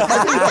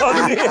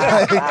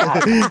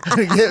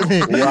 Get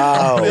me?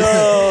 Wow.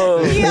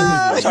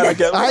 Trying to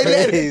get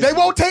they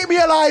won't take me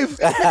alive.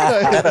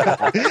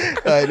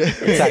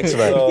 Thanks,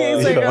 man.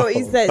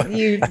 He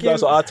said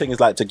So our thing is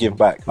like to give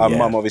back. Our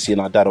mum obviously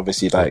and our dad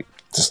obviously like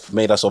just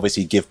made us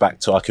obviously give back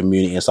to our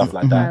community and stuff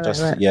like that.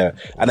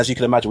 And as you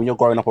can imagine, when you're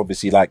growing up,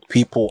 obviously like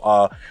people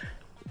are.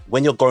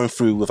 When you're going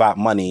through without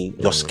money,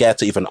 you're scared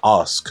to even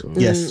ask.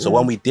 Yes. So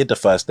when we did the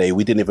first day,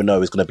 we didn't even know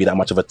it was going to be that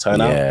much of a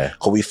turnout.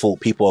 Because we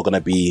thought people are going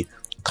to be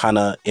kind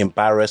of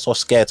embarrassed or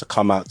scared to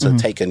come out to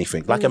take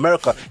anything. Like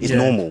America is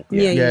normal. In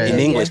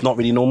England, it's not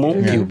really normal.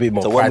 People be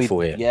more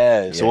prideful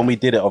here. So when we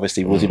did it,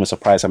 obviously, we was even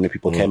surprised how many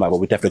people came out. But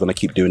we're definitely going to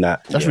keep doing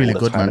that. That's really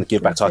good, man. And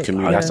give back to our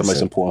community. That's the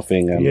most important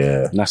thing.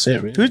 And that's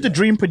it, really. Who's the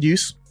dream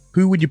produce?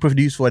 Who would you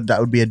produce for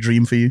that would be a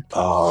dream for you?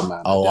 Oh,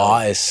 man. Oh,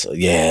 artists.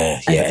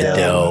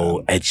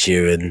 Adele, Ed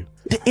Sheeran.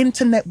 The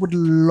internet would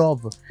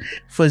love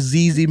for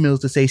ZZ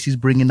Mills to say she's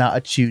bringing out a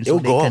tune so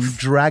they can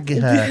drag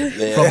her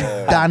from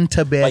Dan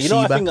to Beersheba. But you know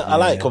what I think I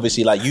like?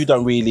 Obviously, like you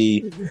don't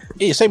really,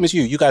 same as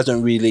you guys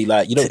don't really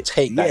like, you don't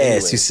take that anyway.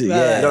 You see,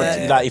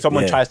 like if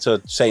someone tries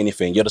to say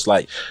anything, you're just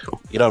like,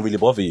 it don't really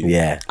bother you.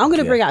 I'm going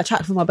to bring out a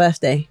track for my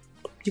birthday.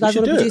 Do you guys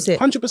want to produce it?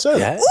 100%.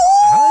 Yeah.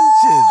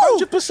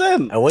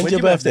 100%. And when's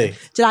your birthday?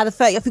 July the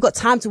 30th. If we've got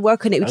time to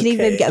work on it, we can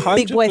even get a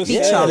big boy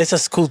feature. Yeah, let's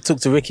just talk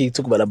to Ricky,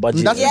 talk about the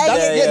budget. That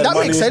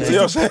makes sense.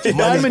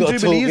 Diamond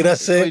Jubilee.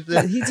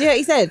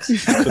 He said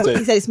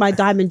it's my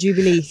Diamond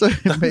Jubilee. So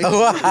at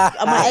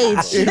my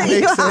age. It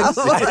makes sense.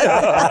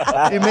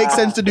 It makes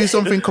sense to do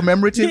something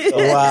commemorative.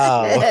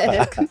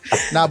 Wow.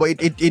 Nah, but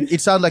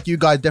it sounds like you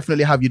guys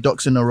definitely have your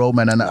ducks in a row,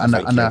 man. And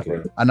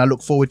I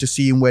look forward to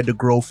seeing where the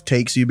growth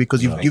takes you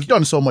because you've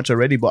done so much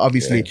already, but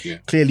obviously,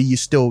 clearly you're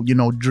still,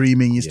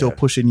 dreaming, you're still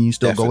pushing, you're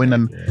still going,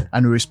 and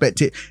we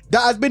respect it.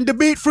 That has been the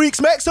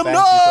Beatfreakz. Make some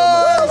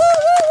noise!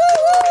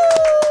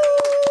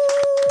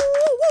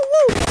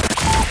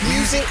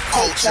 Music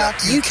Culture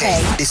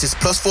UK. This is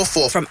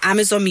 +44 from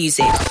Amazon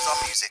Music.